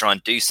back to try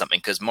and do something,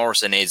 because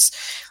Morrison is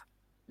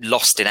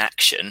lost in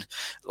action.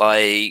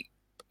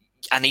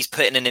 And he's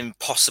put in an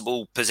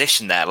impossible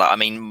position there.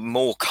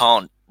 Moore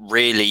can't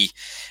really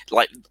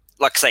like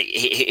I say,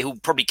 he'll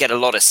probably get a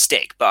lot of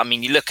stick. But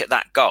you look at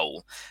that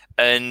goal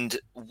and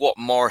what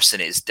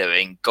Morrison is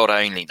doing, God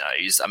only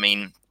knows.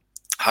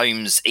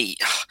 Holmes, he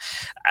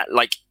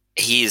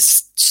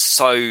is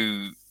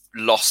so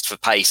lost for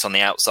pace on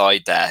the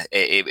outside there.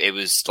 It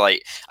was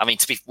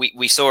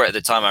we saw it at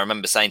the time. I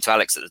remember saying to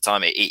Alex at the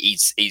time,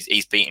 he's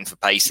beating for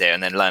pace here,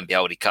 and then lo and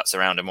behold, he cuts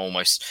around him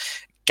almost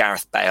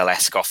Gareth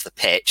Bale-esque off the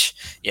pitch,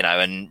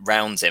 and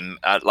rounds him.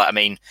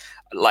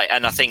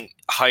 And I think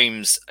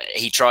Holmes,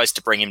 he tries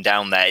to bring him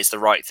down there. It's the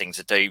right thing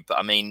to do,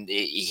 but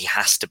he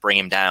has to bring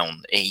him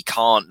down. He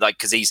can't,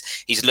 because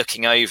he's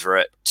looking over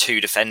at two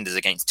defenders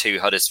against two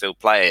Huddersfield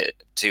players,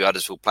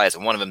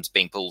 and one of them's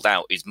being pulled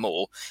out is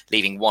Moore,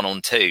 leaving 1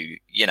 on 2.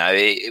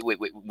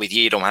 With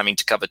Yeardom having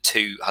to cover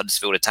 2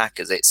 Huddersfield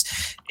attackers,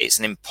 it's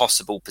an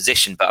impossible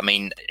position. But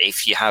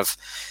if you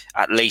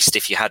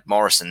had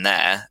Morrison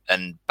there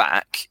and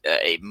back,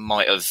 it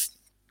might have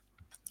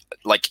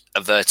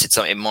averted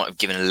something. It might have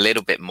given a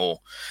little bit more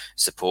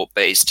support,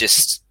 but it's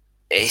just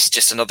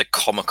another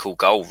comical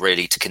goal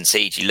really to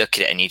concede. You look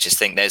at it and you just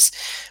think there's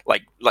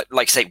like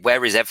say,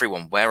 where is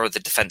everyone? Where are the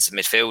defensive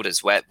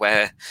midfielders?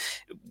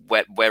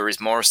 Where is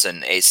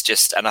Morrison? It's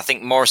just, and I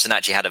think Morrison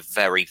actually had a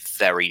very,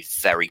 very,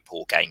 very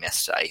poor game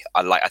yesterday.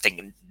 I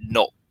think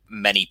not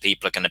many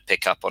people are going to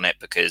pick up on it,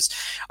 because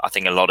I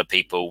think a lot of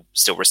people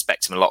still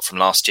respect him a lot from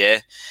last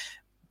year.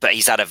 But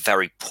he's had a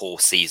very poor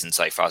season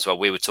so far as well.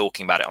 We were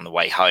talking about it on the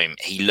way home.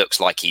 He looks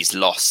like he's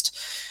lost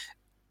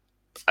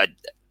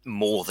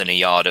more than a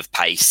yard of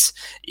pace.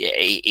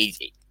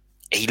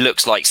 He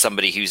looks like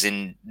somebody who's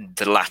in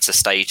the latter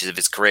stages of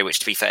his career, which,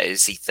 to be fair,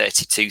 is he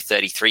 32,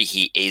 33?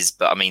 He is.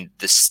 But,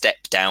 the step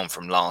down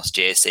from last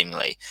year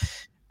seemingly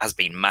has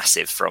been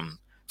massive from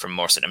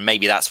Morrison. And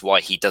maybe that's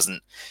why he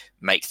doesn't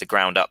make the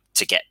ground up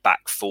to get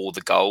back for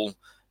the goal.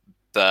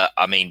 But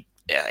I mean,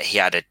 he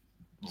had a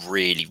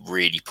really,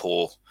 really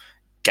poor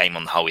game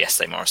on the whole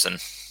yesterday, Morrison.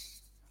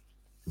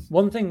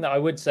 One thing that I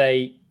would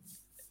say,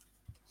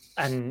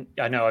 and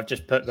I know I've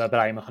just put the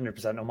blame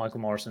 100% on Michael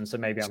Morrison, so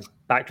maybe I'm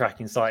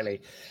backtracking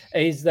slightly,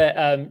 is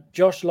that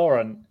Josh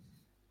Laurent,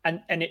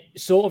 and it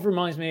sort of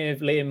reminds me of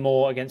Liam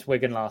Moore against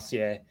Wigan last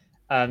year.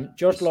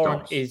 Josh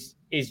Laurent is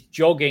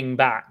jogging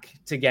back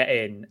to get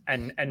in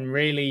and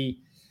really,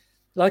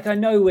 like, I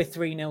know we're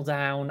 3-0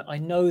 down. I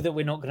know that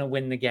we're not going to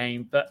win the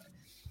game, but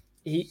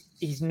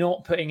he's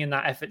not putting in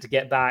that effort to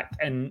get back.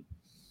 And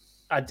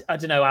I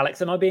don't know,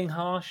 Alex, am I being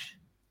harsh?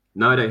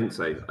 No, I don't think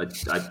so.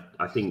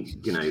 I think,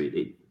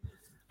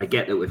 I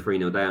get that we're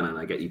 3-0 down, and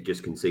I get you've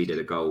just conceded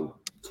a goal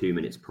 2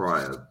 minutes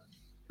prior,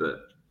 but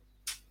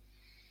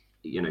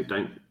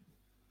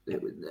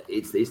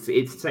it's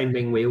the same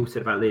thing we all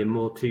said about Liam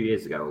Moore 2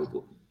 years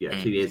ago.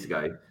 2 years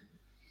ago.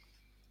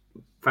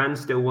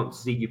 Fans still want to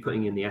see you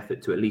putting in the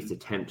effort to at least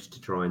attempt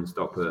to try and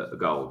stop a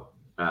goal.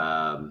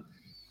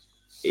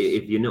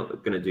 If you're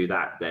not going to do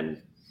that,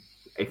 then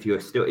if you're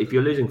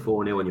losing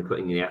 4-0 and you're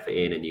putting the effort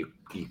in and you're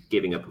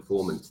giving a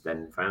performance,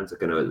 then fans are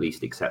going to at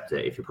least accept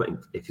it. If you're putting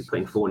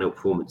 4-0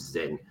 performances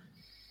in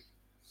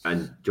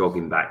and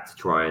jogging back to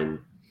try and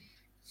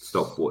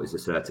stop what is a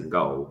certain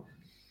goal,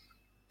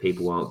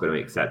 people aren't going to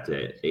accept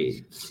it.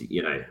 It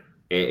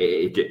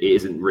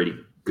isn't really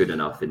good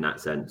enough in that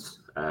sense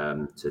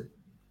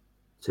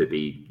to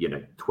be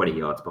 20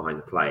 yards behind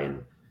the play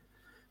and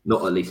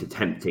not at least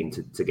attempting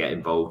to get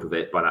involved with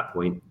it by that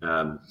point.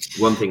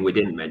 One thing we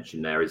didn't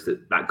mention there is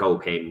that goal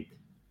came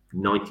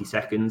 90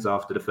 seconds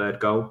after the third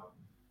goal.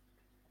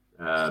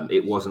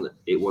 It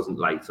wasn't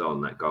late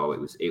on, that goal. It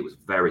was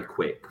very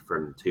quick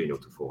from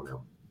 2-0 to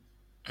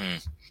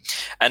 4-0.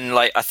 And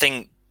I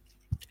think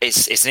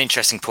it's an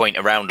interesting point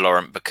around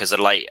Laurent, because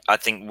I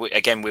think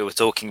we were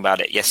talking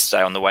about it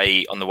yesterday on the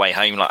way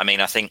home.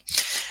 I think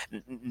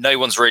no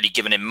one's really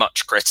given him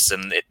much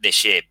criticism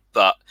this year,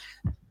 but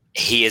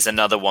he is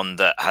another one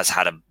that has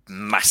had a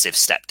massive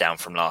step down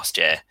from last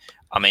year.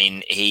 I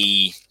mean,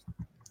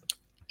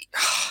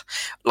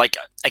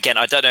 again,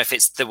 I don't know if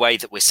it's the way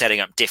that we're setting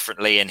up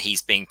differently and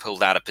he's being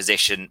pulled out of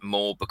position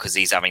more because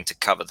he's having to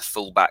cover the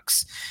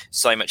fullbacks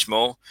so much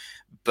more,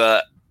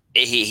 but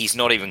he's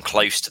not even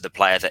close to the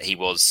player that he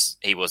was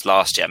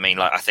last year. I mean,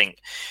 I think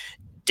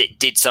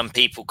did some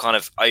people kind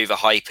of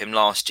overhype him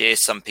last year?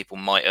 Some people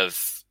might have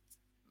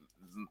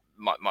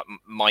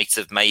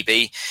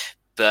maybe,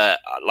 but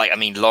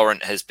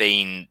Laurent has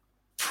been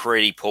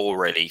pretty poor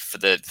really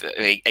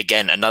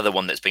again, another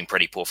one that's been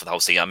pretty poor for the whole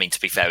season. I mean,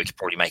 to be fair, we could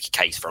probably make a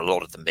case for a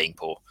lot of them being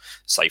poor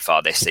so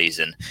far this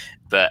season.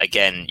 But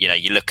again,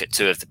 you look at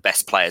two of the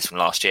best players from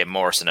last year,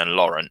 Morrison and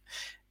Laurent,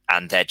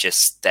 and they're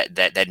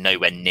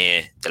nowhere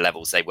near the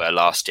levels they were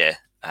last year.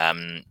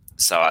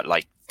 So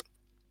I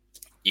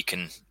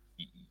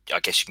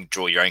guess you can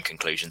draw your own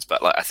conclusions,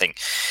 but I think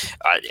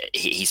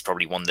he's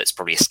probably one that's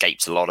probably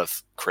escaped a lot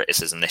of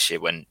criticism this year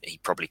when he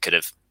probably could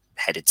have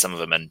headed some of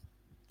them, and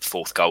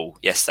fourth goal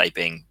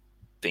yesterday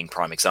being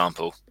prime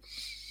example.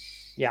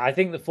 Yeah, I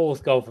think the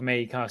fourth goal for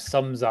me kind of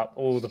sums up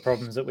all the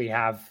problems that we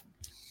have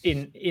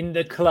in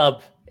the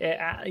club,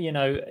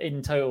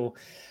 in total.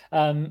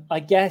 I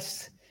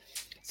guess.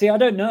 See, I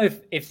don't know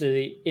if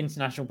the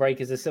international break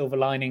is a silver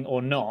lining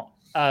or not.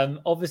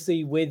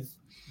 Obviously, with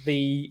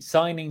the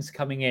signings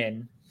coming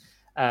in,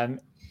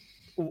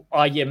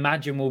 I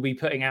imagine we'll be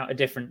putting out a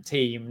different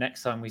team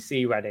next time we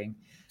see Reading.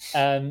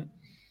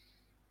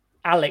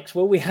 Alex,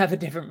 will we have a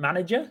different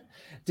manager?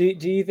 Do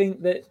you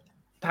think that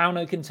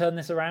Pauno can turn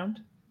this around?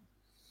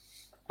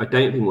 I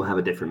don't think we'll have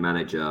a different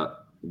manager.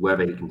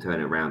 Whether he can turn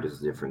it around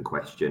is a different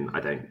question. I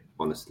don't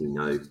honestly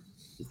know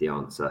is the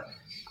answer.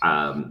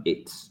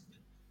 It's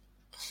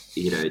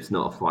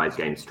not a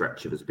 5-game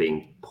stretch of us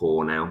being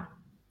poor now.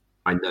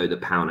 I know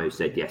that Pauno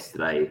said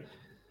yesterday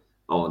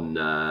in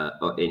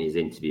his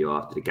interview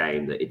after the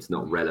game that it's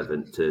not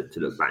relevant to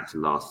look back to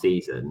last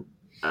season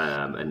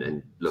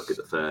and look at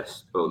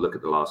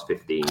the last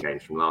 15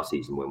 games from last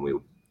season when we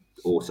were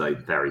also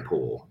very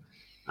poor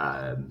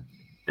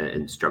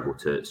and struggled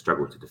to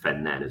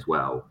defend then as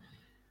well.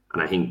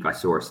 And I think I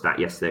saw a stat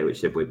yesterday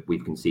which said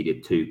we've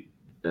conceded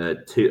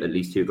at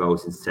least 2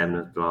 goals in 7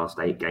 of the last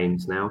 8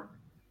 games now.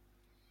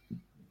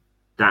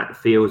 That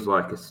feels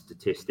like a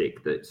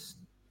statistic that's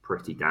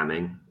pretty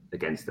damning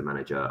against the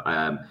manager.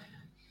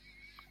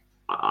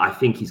 I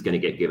think he's going to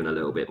get given a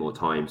little bit more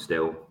time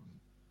still,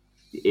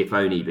 if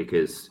only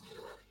because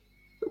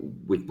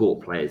we've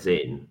brought players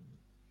in.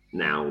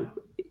 Now,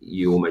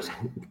 you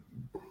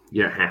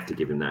don't have to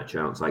give him that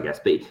chance, I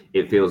guess. But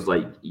it feels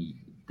like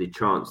the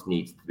chance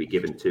needs to be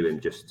given to him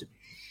just to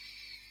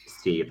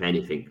see if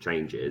anything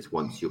changes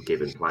once you're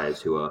given players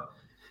who are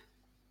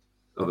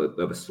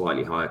of a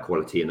slightly higher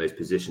quality in those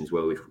positions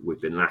where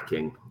we've been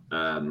lacking.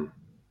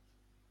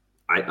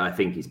 I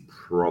think he's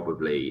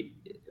probably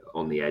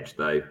on the edge,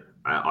 though.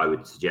 I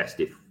would suggest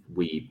if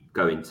we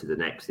go into the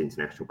next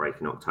international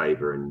break in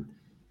October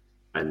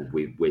and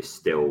we're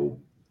still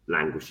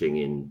languishing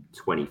in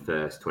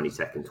 21st,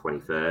 22nd,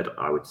 23rd,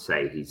 I would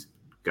say he's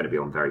going to be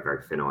on very,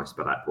 very thin ice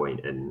by that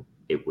point, and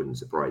it wouldn't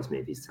surprise me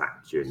if he's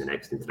sacked during the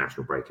next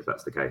international break if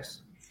that's the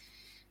case.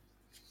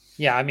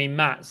 Yeah, I mean,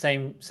 Matt,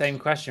 same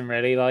question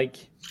really. Like,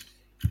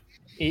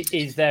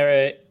 is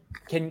there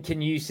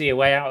can you see a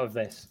way out of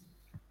this?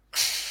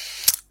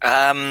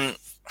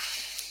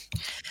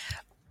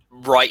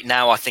 Right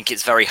now, I think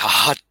it's very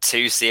hard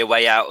to see a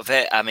way out of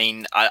it. I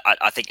mean,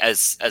 I think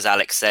as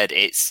Alex said,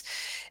 it's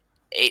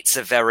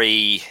a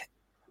very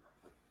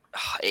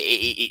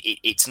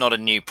it's not a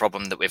new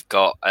problem that we've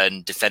got,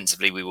 and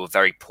defensively we were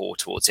very poor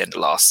towards the end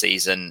of last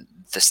season.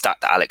 The stat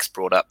that Alex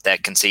brought up, they're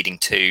conceding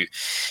 2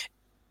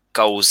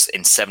 goals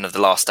in 7 of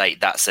the last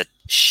 8. That's a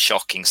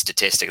shocking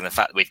statistic, and the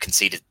fact that we've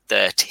conceded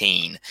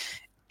 13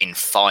 in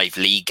 5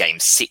 league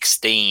games,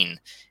 16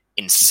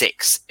 in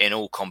 6 in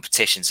all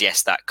competitions.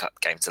 Yes, that cut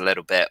games a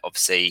little bit,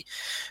 obviously,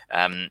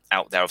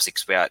 out there, obviously,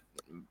 because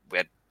we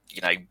had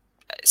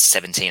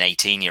 17,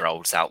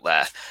 18-year-olds out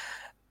there.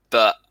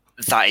 But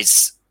that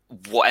is,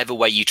 whatever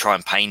way you try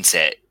and paint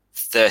it,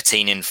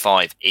 13 in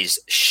 5 is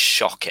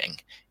shocking,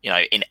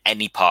 in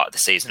any part of the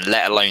season,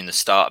 let alone the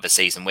start of the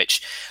season,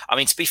 which, I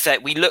mean, to be fair,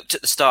 we looked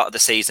at the start of the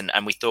season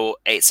and we thought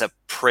it's a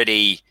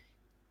pretty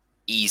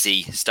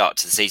easy start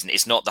to the season.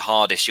 It's not the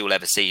hardest you'll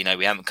ever see.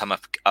 We haven't come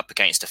up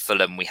against a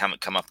Fulham. We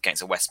haven't come up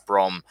against a West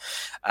Brom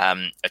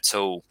at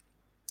all.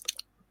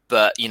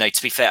 But,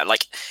 to be fair,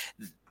 like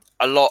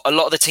a lot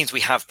of the teams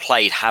we have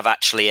played have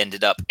actually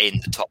ended up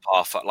in the top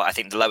half. Like, I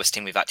think the lowest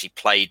team we've actually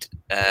played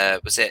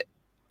was it?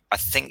 I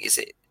think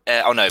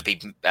it'd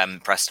be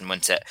Preston,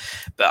 wouldn't it?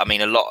 But I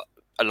mean, a lot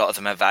of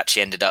them have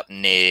actually ended up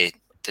near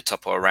the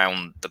top or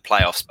around the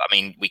playoffs. But I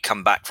mean, we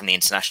come back from the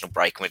international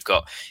break and we've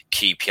got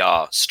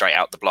QPR straight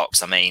out the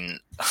blocks. I mean,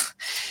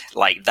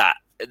 like that,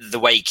 the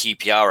way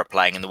QPR are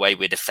playing and the way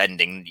we're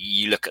defending,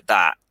 you look at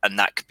that and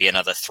that could be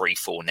another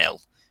 3-4-0,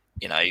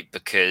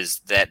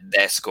 because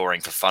they're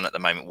scoring for fun at the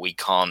moment. We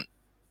can't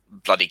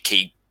bloody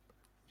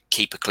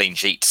keep a clean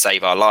sheet to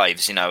save our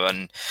lives,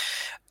 and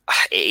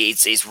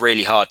it's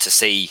really hard to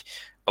see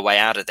a way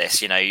out of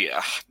this.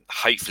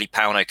 Hopefully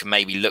Pauno can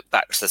maybe look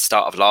back to the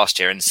start of last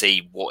year and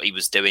see what he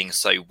was doing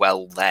so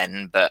well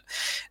then, but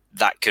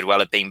that could well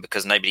have been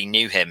because nobody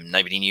knew him,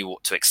 nobody knew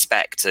what to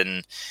expect.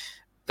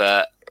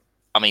 But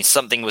I mean,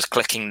 something was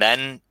clicking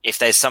then. If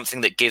there's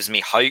something that gives me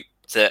hope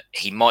that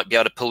he might be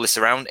able to pull this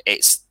around,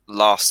 it's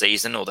last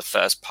season or the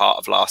first part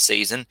of last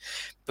season,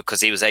 because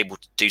he was able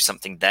to do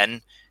something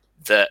then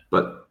that.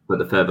 But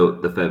the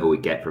further we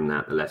get from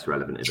that, the less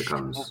relevant it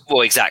becomes.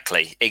 Well,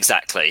 exactly.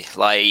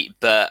 Like,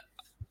 but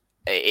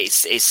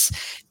it's.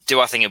 Do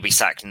I think he'll be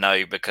sacked?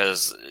 No,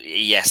 because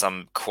yes,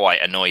 I'm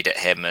quite annoyed at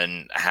him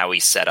and how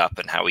he's set up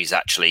and how he's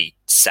actually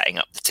setting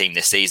up the team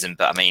this season.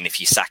 But I mean, if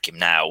you sack him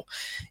now,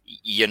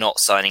 you're not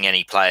signing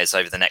any players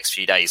over the next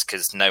few days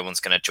because no one's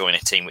going to join a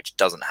team which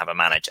doesn't have a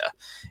manager.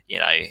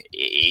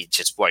 It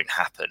just won't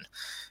happen.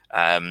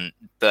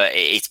 But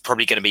it's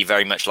probably going to be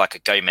very much like a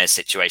Gomez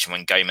situation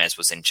when Gomez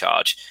was in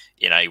charge,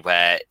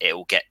 where it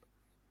will get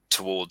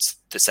towards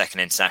the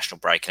second international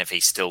break. And if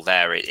he's still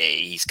there,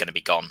 he's going to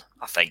be gone,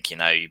 I think,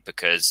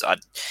 because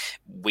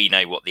we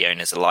know what the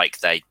owners are like.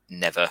 They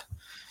never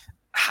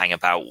hang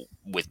about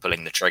with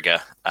pulling the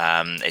trigger.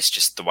 It's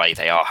just the way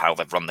they are, how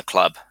they've run the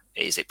club.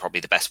 Is it probably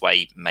the best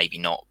way? Maybe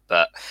not.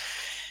 But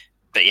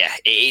yeah,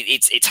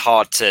 it's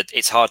hard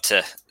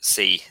to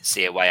see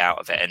a way out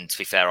of it. And to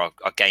be fair, our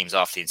games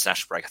after the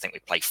international break, I think we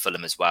play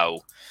Fulham as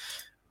well,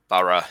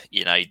 Borough.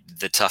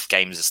 The tough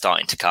games are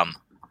starting to come.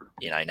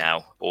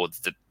 Now, or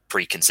the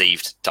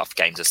preconceived tough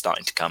games are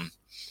starting to come.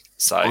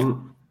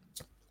 So,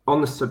 on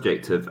the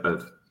subject of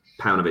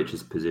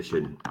Paunovic's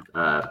position,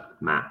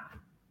 Matt,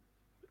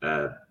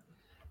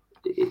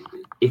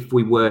 if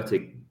we were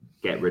to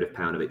get rid of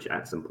Paunovic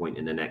at some point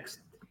in the next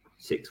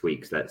 6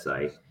 weeks, let's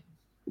say,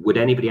 would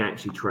anybody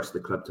actually trust the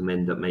club to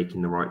end up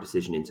making the right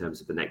decision in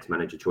terms of the next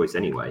manager choice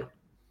anyway?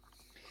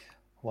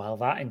 Well,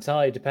 that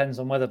entirely depends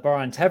on whether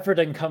Brian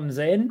Tevreden comes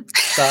in.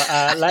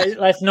 But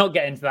let's not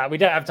get into that. We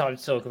don't have time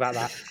to talk about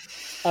that.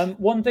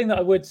 One thing that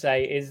I would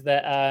say is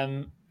that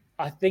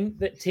I think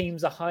that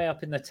teams are high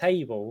up in the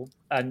table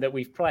and that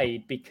we've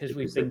played because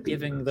we've been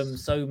giving them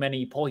so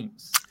many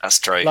points. That's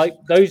true. Like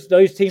those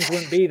teams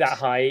wouldn't be that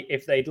high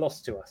if they'd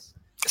lost to us.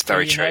 It's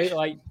very true.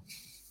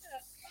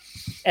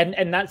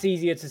 And that's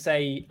easier to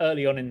say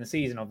early on in the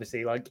season,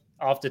 obviously. Like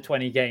after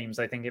 20 games,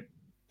 I think it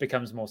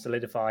becomes more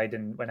solidified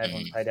and when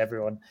everyone's played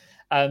everyone.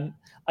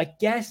 I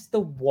guess the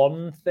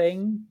one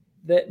thing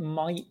that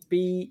might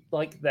be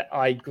like that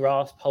I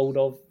grasp hold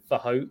of for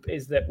hope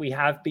is that we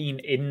have been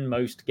in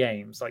most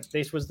games. Like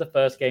this was the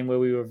first game where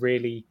we were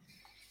really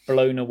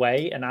blown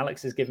away, and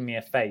Alex has given me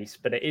a face,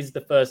 but it is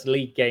the first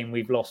league game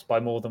we've lost by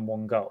more than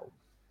one goal.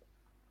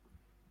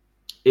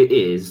 It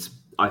is.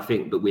 I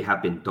think that we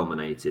have been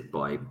dominated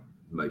by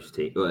most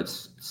teams. Well,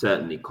 it's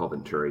certainly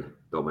Coventry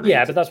dominated.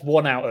 Yeah, but that's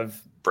one out of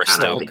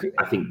Bristol.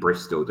 I think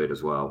Bristol did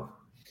as well.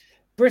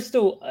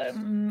 Bristol.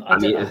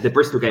 The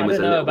Bristol game was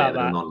a little bit of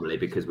an anomaly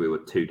because we were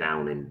 2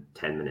 down in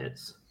 10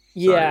 minutes.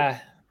 Yeah,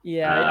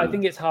 I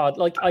think it's hard.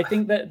 Like I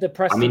think that the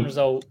Preston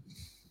result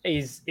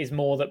is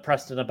more that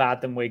Preston are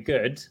bad than we're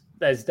good.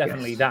 There's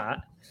definitely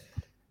that.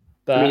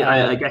 But I mean,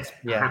 I guess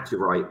perhaps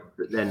you're right,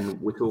 but then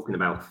we're talking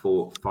about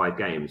 5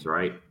 games,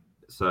 right?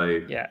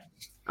 So yeah,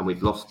 and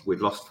we've lost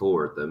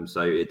 4 of them,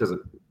 so it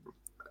doesn't.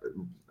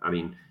 I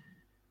mean,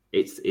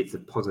 it's a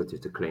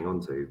positive to cling on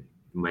to,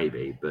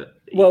 maybe, but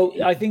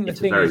I think the thing is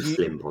a very is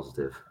slim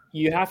positive.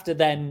 You have to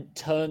then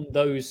turn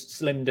those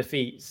slim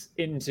defeats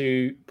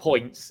into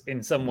points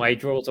in some way,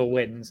 draws or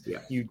wins. Yeah.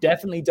 You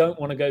definitely don't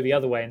want to go the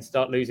other way and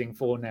start losing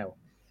 4-0.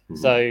 Mm-hmm.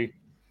 So,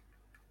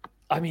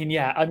 I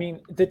mean,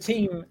 the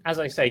team, as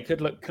I say,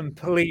 could look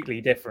completely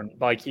different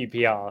by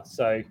QPR.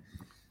 So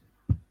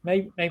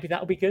maybe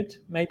that'll be good.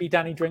 Maybe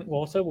Danny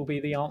Drinkwater will be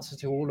the answer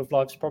to all of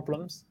life's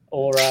problems,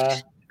 or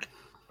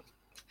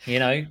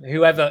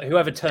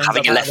whoever turns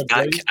having up a left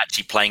back,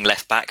 actually playing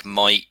left back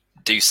might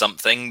do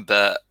something,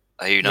 but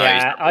who knows?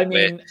 Yeah, I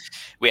mean,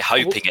 we're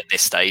hoping at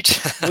this stage.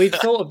 We've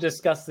sort of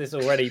discussed this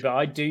already, but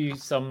I do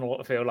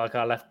somewhat feel like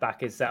our left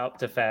back is set up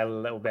to fail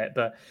a little bit.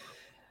 But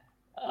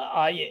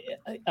I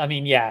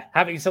mean,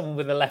 having someone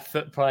with a left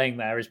foot playing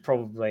there is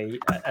probably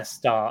a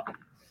start.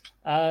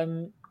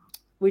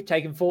 We've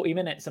taken 40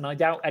 minutes, and I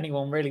doubt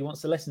anyone really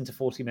wants to listen to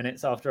 40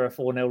 minutes after a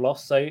 4-0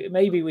 loss. So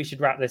maybe we should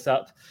wrap this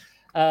up.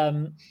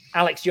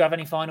 Alex, do you have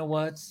any final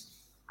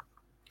words?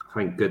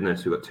 Thank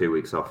goodness we got 2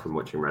 weeks off from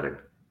watching Reading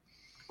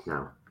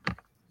now.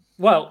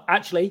 Well,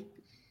 actually,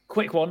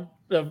 quick one.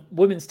 The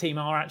women's team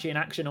are actually in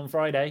action on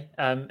Friday,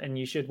 and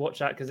you should watch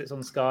that because it's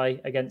on Sky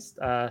against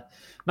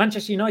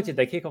Manchester United.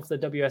 They kick off the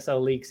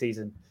WSL League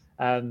season.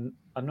 I'm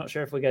not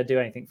sure if we're going to do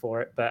anything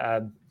for it,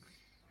 but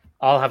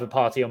I'll have a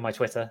party on my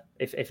Twitter,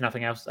 if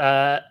nothing else.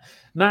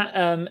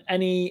 Matt,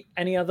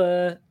 any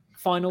other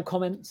final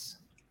comments?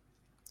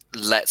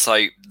 Let's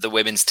hope the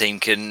women's team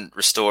can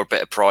restore a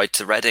bit of pride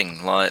to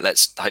Reading.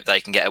 Let's hope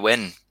they can get a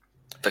win.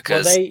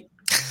 Because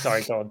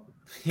sorry, go on.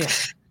 Yeah.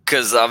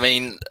 Because I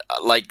mean,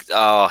 like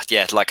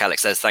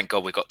Alex says, thank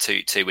God we've got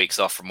two weeks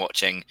off from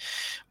watching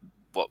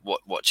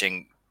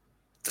watching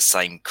the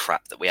same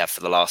crap that we have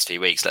for the last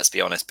few weeks. Let's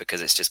be honest,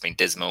 because it's just been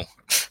dismal.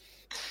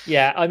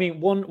 Yeah, I mean,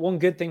 one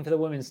good thing for the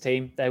women's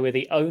team, they were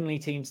the only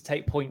team to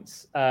take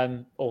points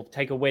or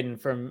take a win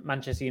from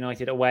Manchester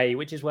United away,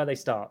 which is where they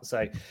start.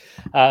 So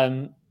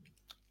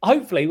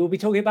hopefully we'll be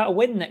talking about a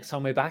win next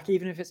time we're back,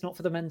 even if it's not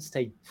for the men's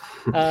team.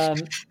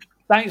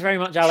 Thanks very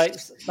much,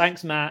 Alex.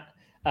 Thanks, Matt.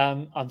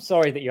 I'm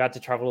sorry that you had to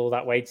travel all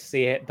that way to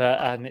see it,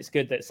 but it's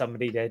good that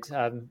somebody did.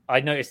 I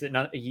noticed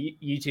that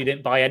you two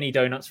didn't buy any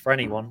donuts for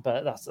anyone,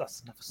 but that's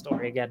another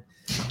story again.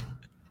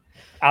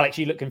 Alex,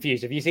 you look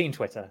confused. Have you seen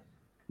Twitter?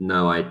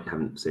 No, I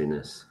haven't seen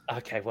this.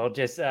 Okay, well,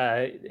 just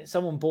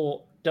someone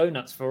bought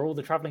donuts for all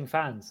the travelling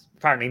fans.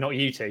 Apparently not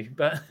you two,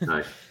 but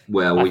no.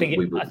 Well, I think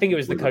it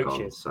was the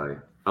coaches.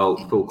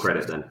 Full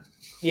credit then.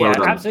 Yeah,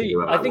 well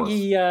absolutely. I think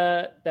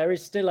there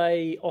is still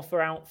a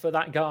offer out for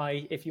that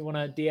guy. If you want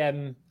to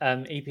DM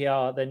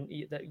EPR, then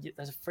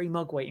there's a free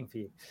mug waiting for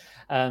you.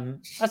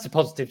 That's a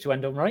positive to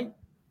end on, right?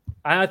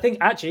 And I think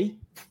actually,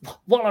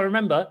 what I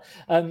remember,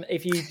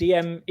 if you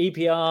DM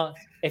EPR,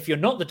 if you're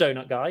not the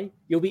donut guy,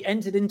 you'll be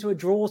entered into a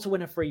draw to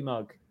win a free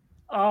mug.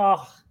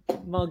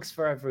 Mugs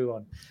for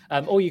everyone.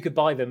 Or you could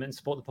buy them and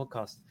support the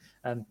podcast.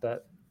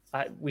 But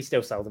we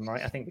still sell them,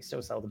 right? I think we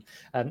still sell them.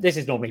 This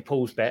is normally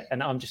Paul's bit,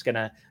 and I'm just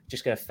gonna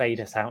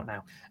fade us out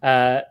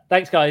now.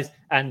 Thanks, guys,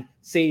 and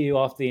see you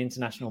after the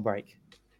international break.